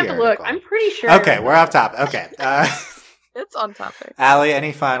 Okay, now I have to look. I'm pretty sure. Okay, we're off topic. Okay, It's on topic. Allie,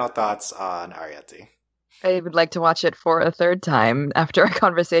 any final thoughts on Arrietty? I would like to watch it for a third time after our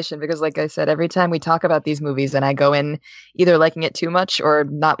conversation because, like I said, every time we talk about these movies and I go in either liking it too much or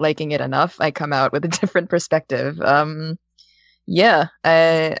not liking it enough, I come out with a different perspective. Yeah,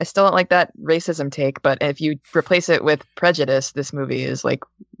 I still don't like that racism take, but if you replace it with prejudice, this movie is like,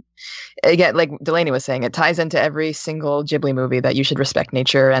 again, like Delaney was saying, it ties into every single Ghibli movie that you should respect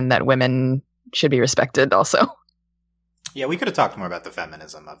nature and that women should be respected also. Yeah, we could have talked more about the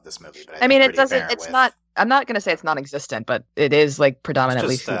feminism of this movie, but I mean, it doesn't, it's not, I'm not going to say it's non-existent, but it is like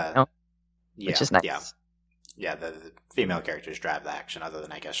predominantly female, which is nice. Yeah, the female characters drive the action other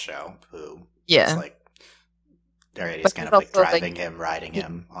than, I guess, Sho, who is like, Arietty's kind of like driving him, riding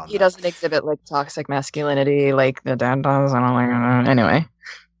him. He doesn't exhibit like toxic masculinity like the dad does. I don't like anyway.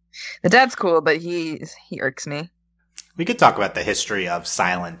 The dad's cool, but he irks me. We could talk about the history of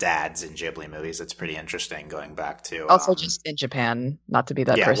silent dads in Ghibli movies. It's pretty interesting going back to also just in Japan, not to be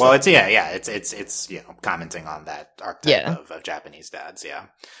that person. Well, it's commenting on that archetype of Japanese dads. Yeah,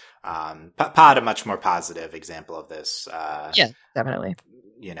 Pod a much more positive example of this. Yeah, definitely.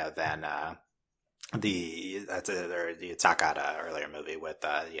 Than the Takada earlier movie with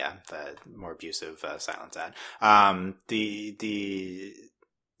the more abusive silent dad.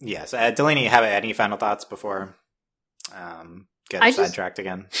 So Delaney, have any final thoughts before get sidetracked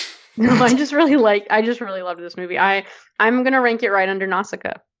again? No, I just really loved this movie. I'm gonna rank it right under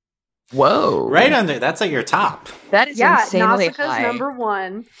Nausicaa. Whoa! Right under, that's at your top. That is insanely Nausicaa's high. Number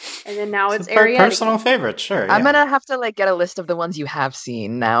one, and then now it's Ariadne. Ariadne. Personal favorite, sure. I'm gonna have to get a list of the ones you have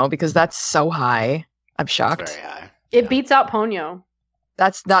seen now because that's so high. I'm shocked. It's very high. It beats out Ponyo.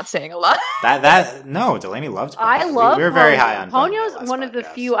 That's not saying a lot. No, Delaney loved Ponyo. I love we were very high on Ponyo's one of the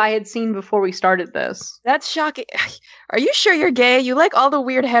few I had seen before we started this. That's shocking. Are you sure you're gay? You like all the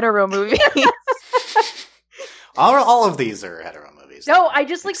weird hetero movies. all of these are hetero movies. No, I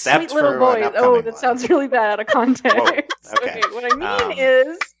just like sweet little boys. Oh, that sounds really bad out of context. Whoa, okay. What I mean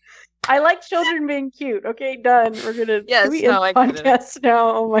is, I like children being cute. Okay, done. We're gonna podcast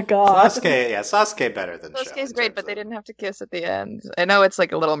now. Oh my god. Sasuke better than Sasuke's great, but they didn't have to kiss at the end. I know it's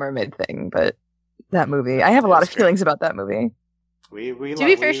like a Little Mermaid thing, but that movie, I have a lot of feelings about that movie. To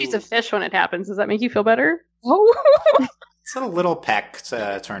be fair, she's a fish when it happens. Does that make you feel better? Oh. It's a little peck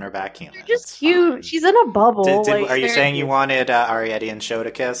to turn her back human. They're just cute. Fine. She's in a bubble. Are you saying you wanted Ariadne and Sho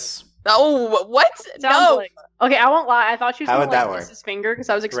to kiss? Oh, what? No. Okay, I won't lie. I thought she was going to kiss his finger because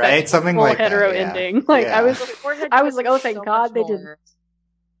I was expecting something a full like hetero ending. I was like, oh, thank God they didn't.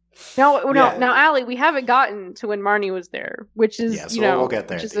 No. Now, Allie, we haven't gotten to when Marnie was there, which is we'll get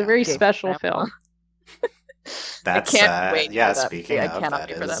there. Which is a very special film. That's I can't wait. Speaking of,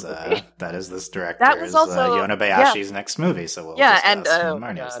 that is this director's that was also Yonebayashi's next movie. So we'll and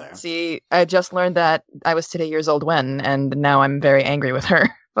Marnie was there. See, I just learned that I was today years old and now I'm very angry with her.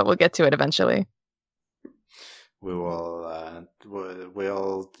 But we'll get to it eventually. We will.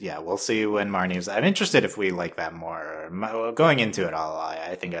 We'll see when Marnie's. I'm interested if we like that more. Going into it all,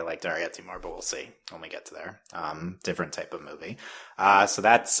 I think I liked Ariadne more, but we'll see when we get to there. Different type of movie. So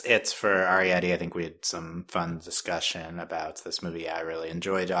that's it for Ariadne. I think we had some fun discussion about this movie. I really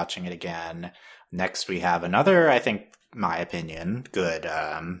enjoyed watching it again. Next, we have another, I think, my opinion, good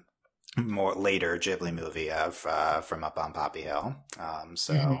more later Ghibli movie of From Up on Poppy Hill.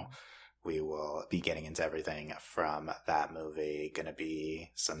 So we will be getting into everything from that movie. Going to be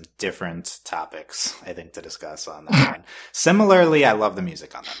some different topics, I think, to discuss on that one. Similarly, I love the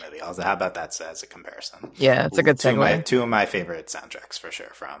music on that movie. Also, how about that as a comparison? Yeah, it's a good segue. Two of my favorite soundtracks, for sure,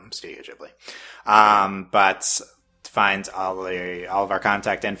 from Studio Ghibli. But find all of our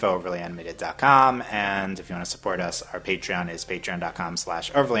contact info overlyanimated.com, and if you want to support us, our Patreon is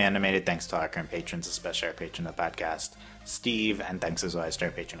patreon.com/overlyanimated. Thanks to all our current patrons, especially our patron of the podcast, Steve, and thanks as always to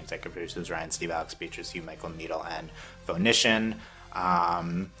our patron executive producers Ryan, Steve, Alex, Beatrice, Hugh, Michael, Needle, and Phonician.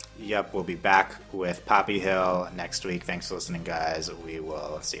 We'll be back with Poppy Hill next week. Thanks for listening, guys. We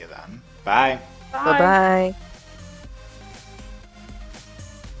will see you then. Bye. Bye-bye.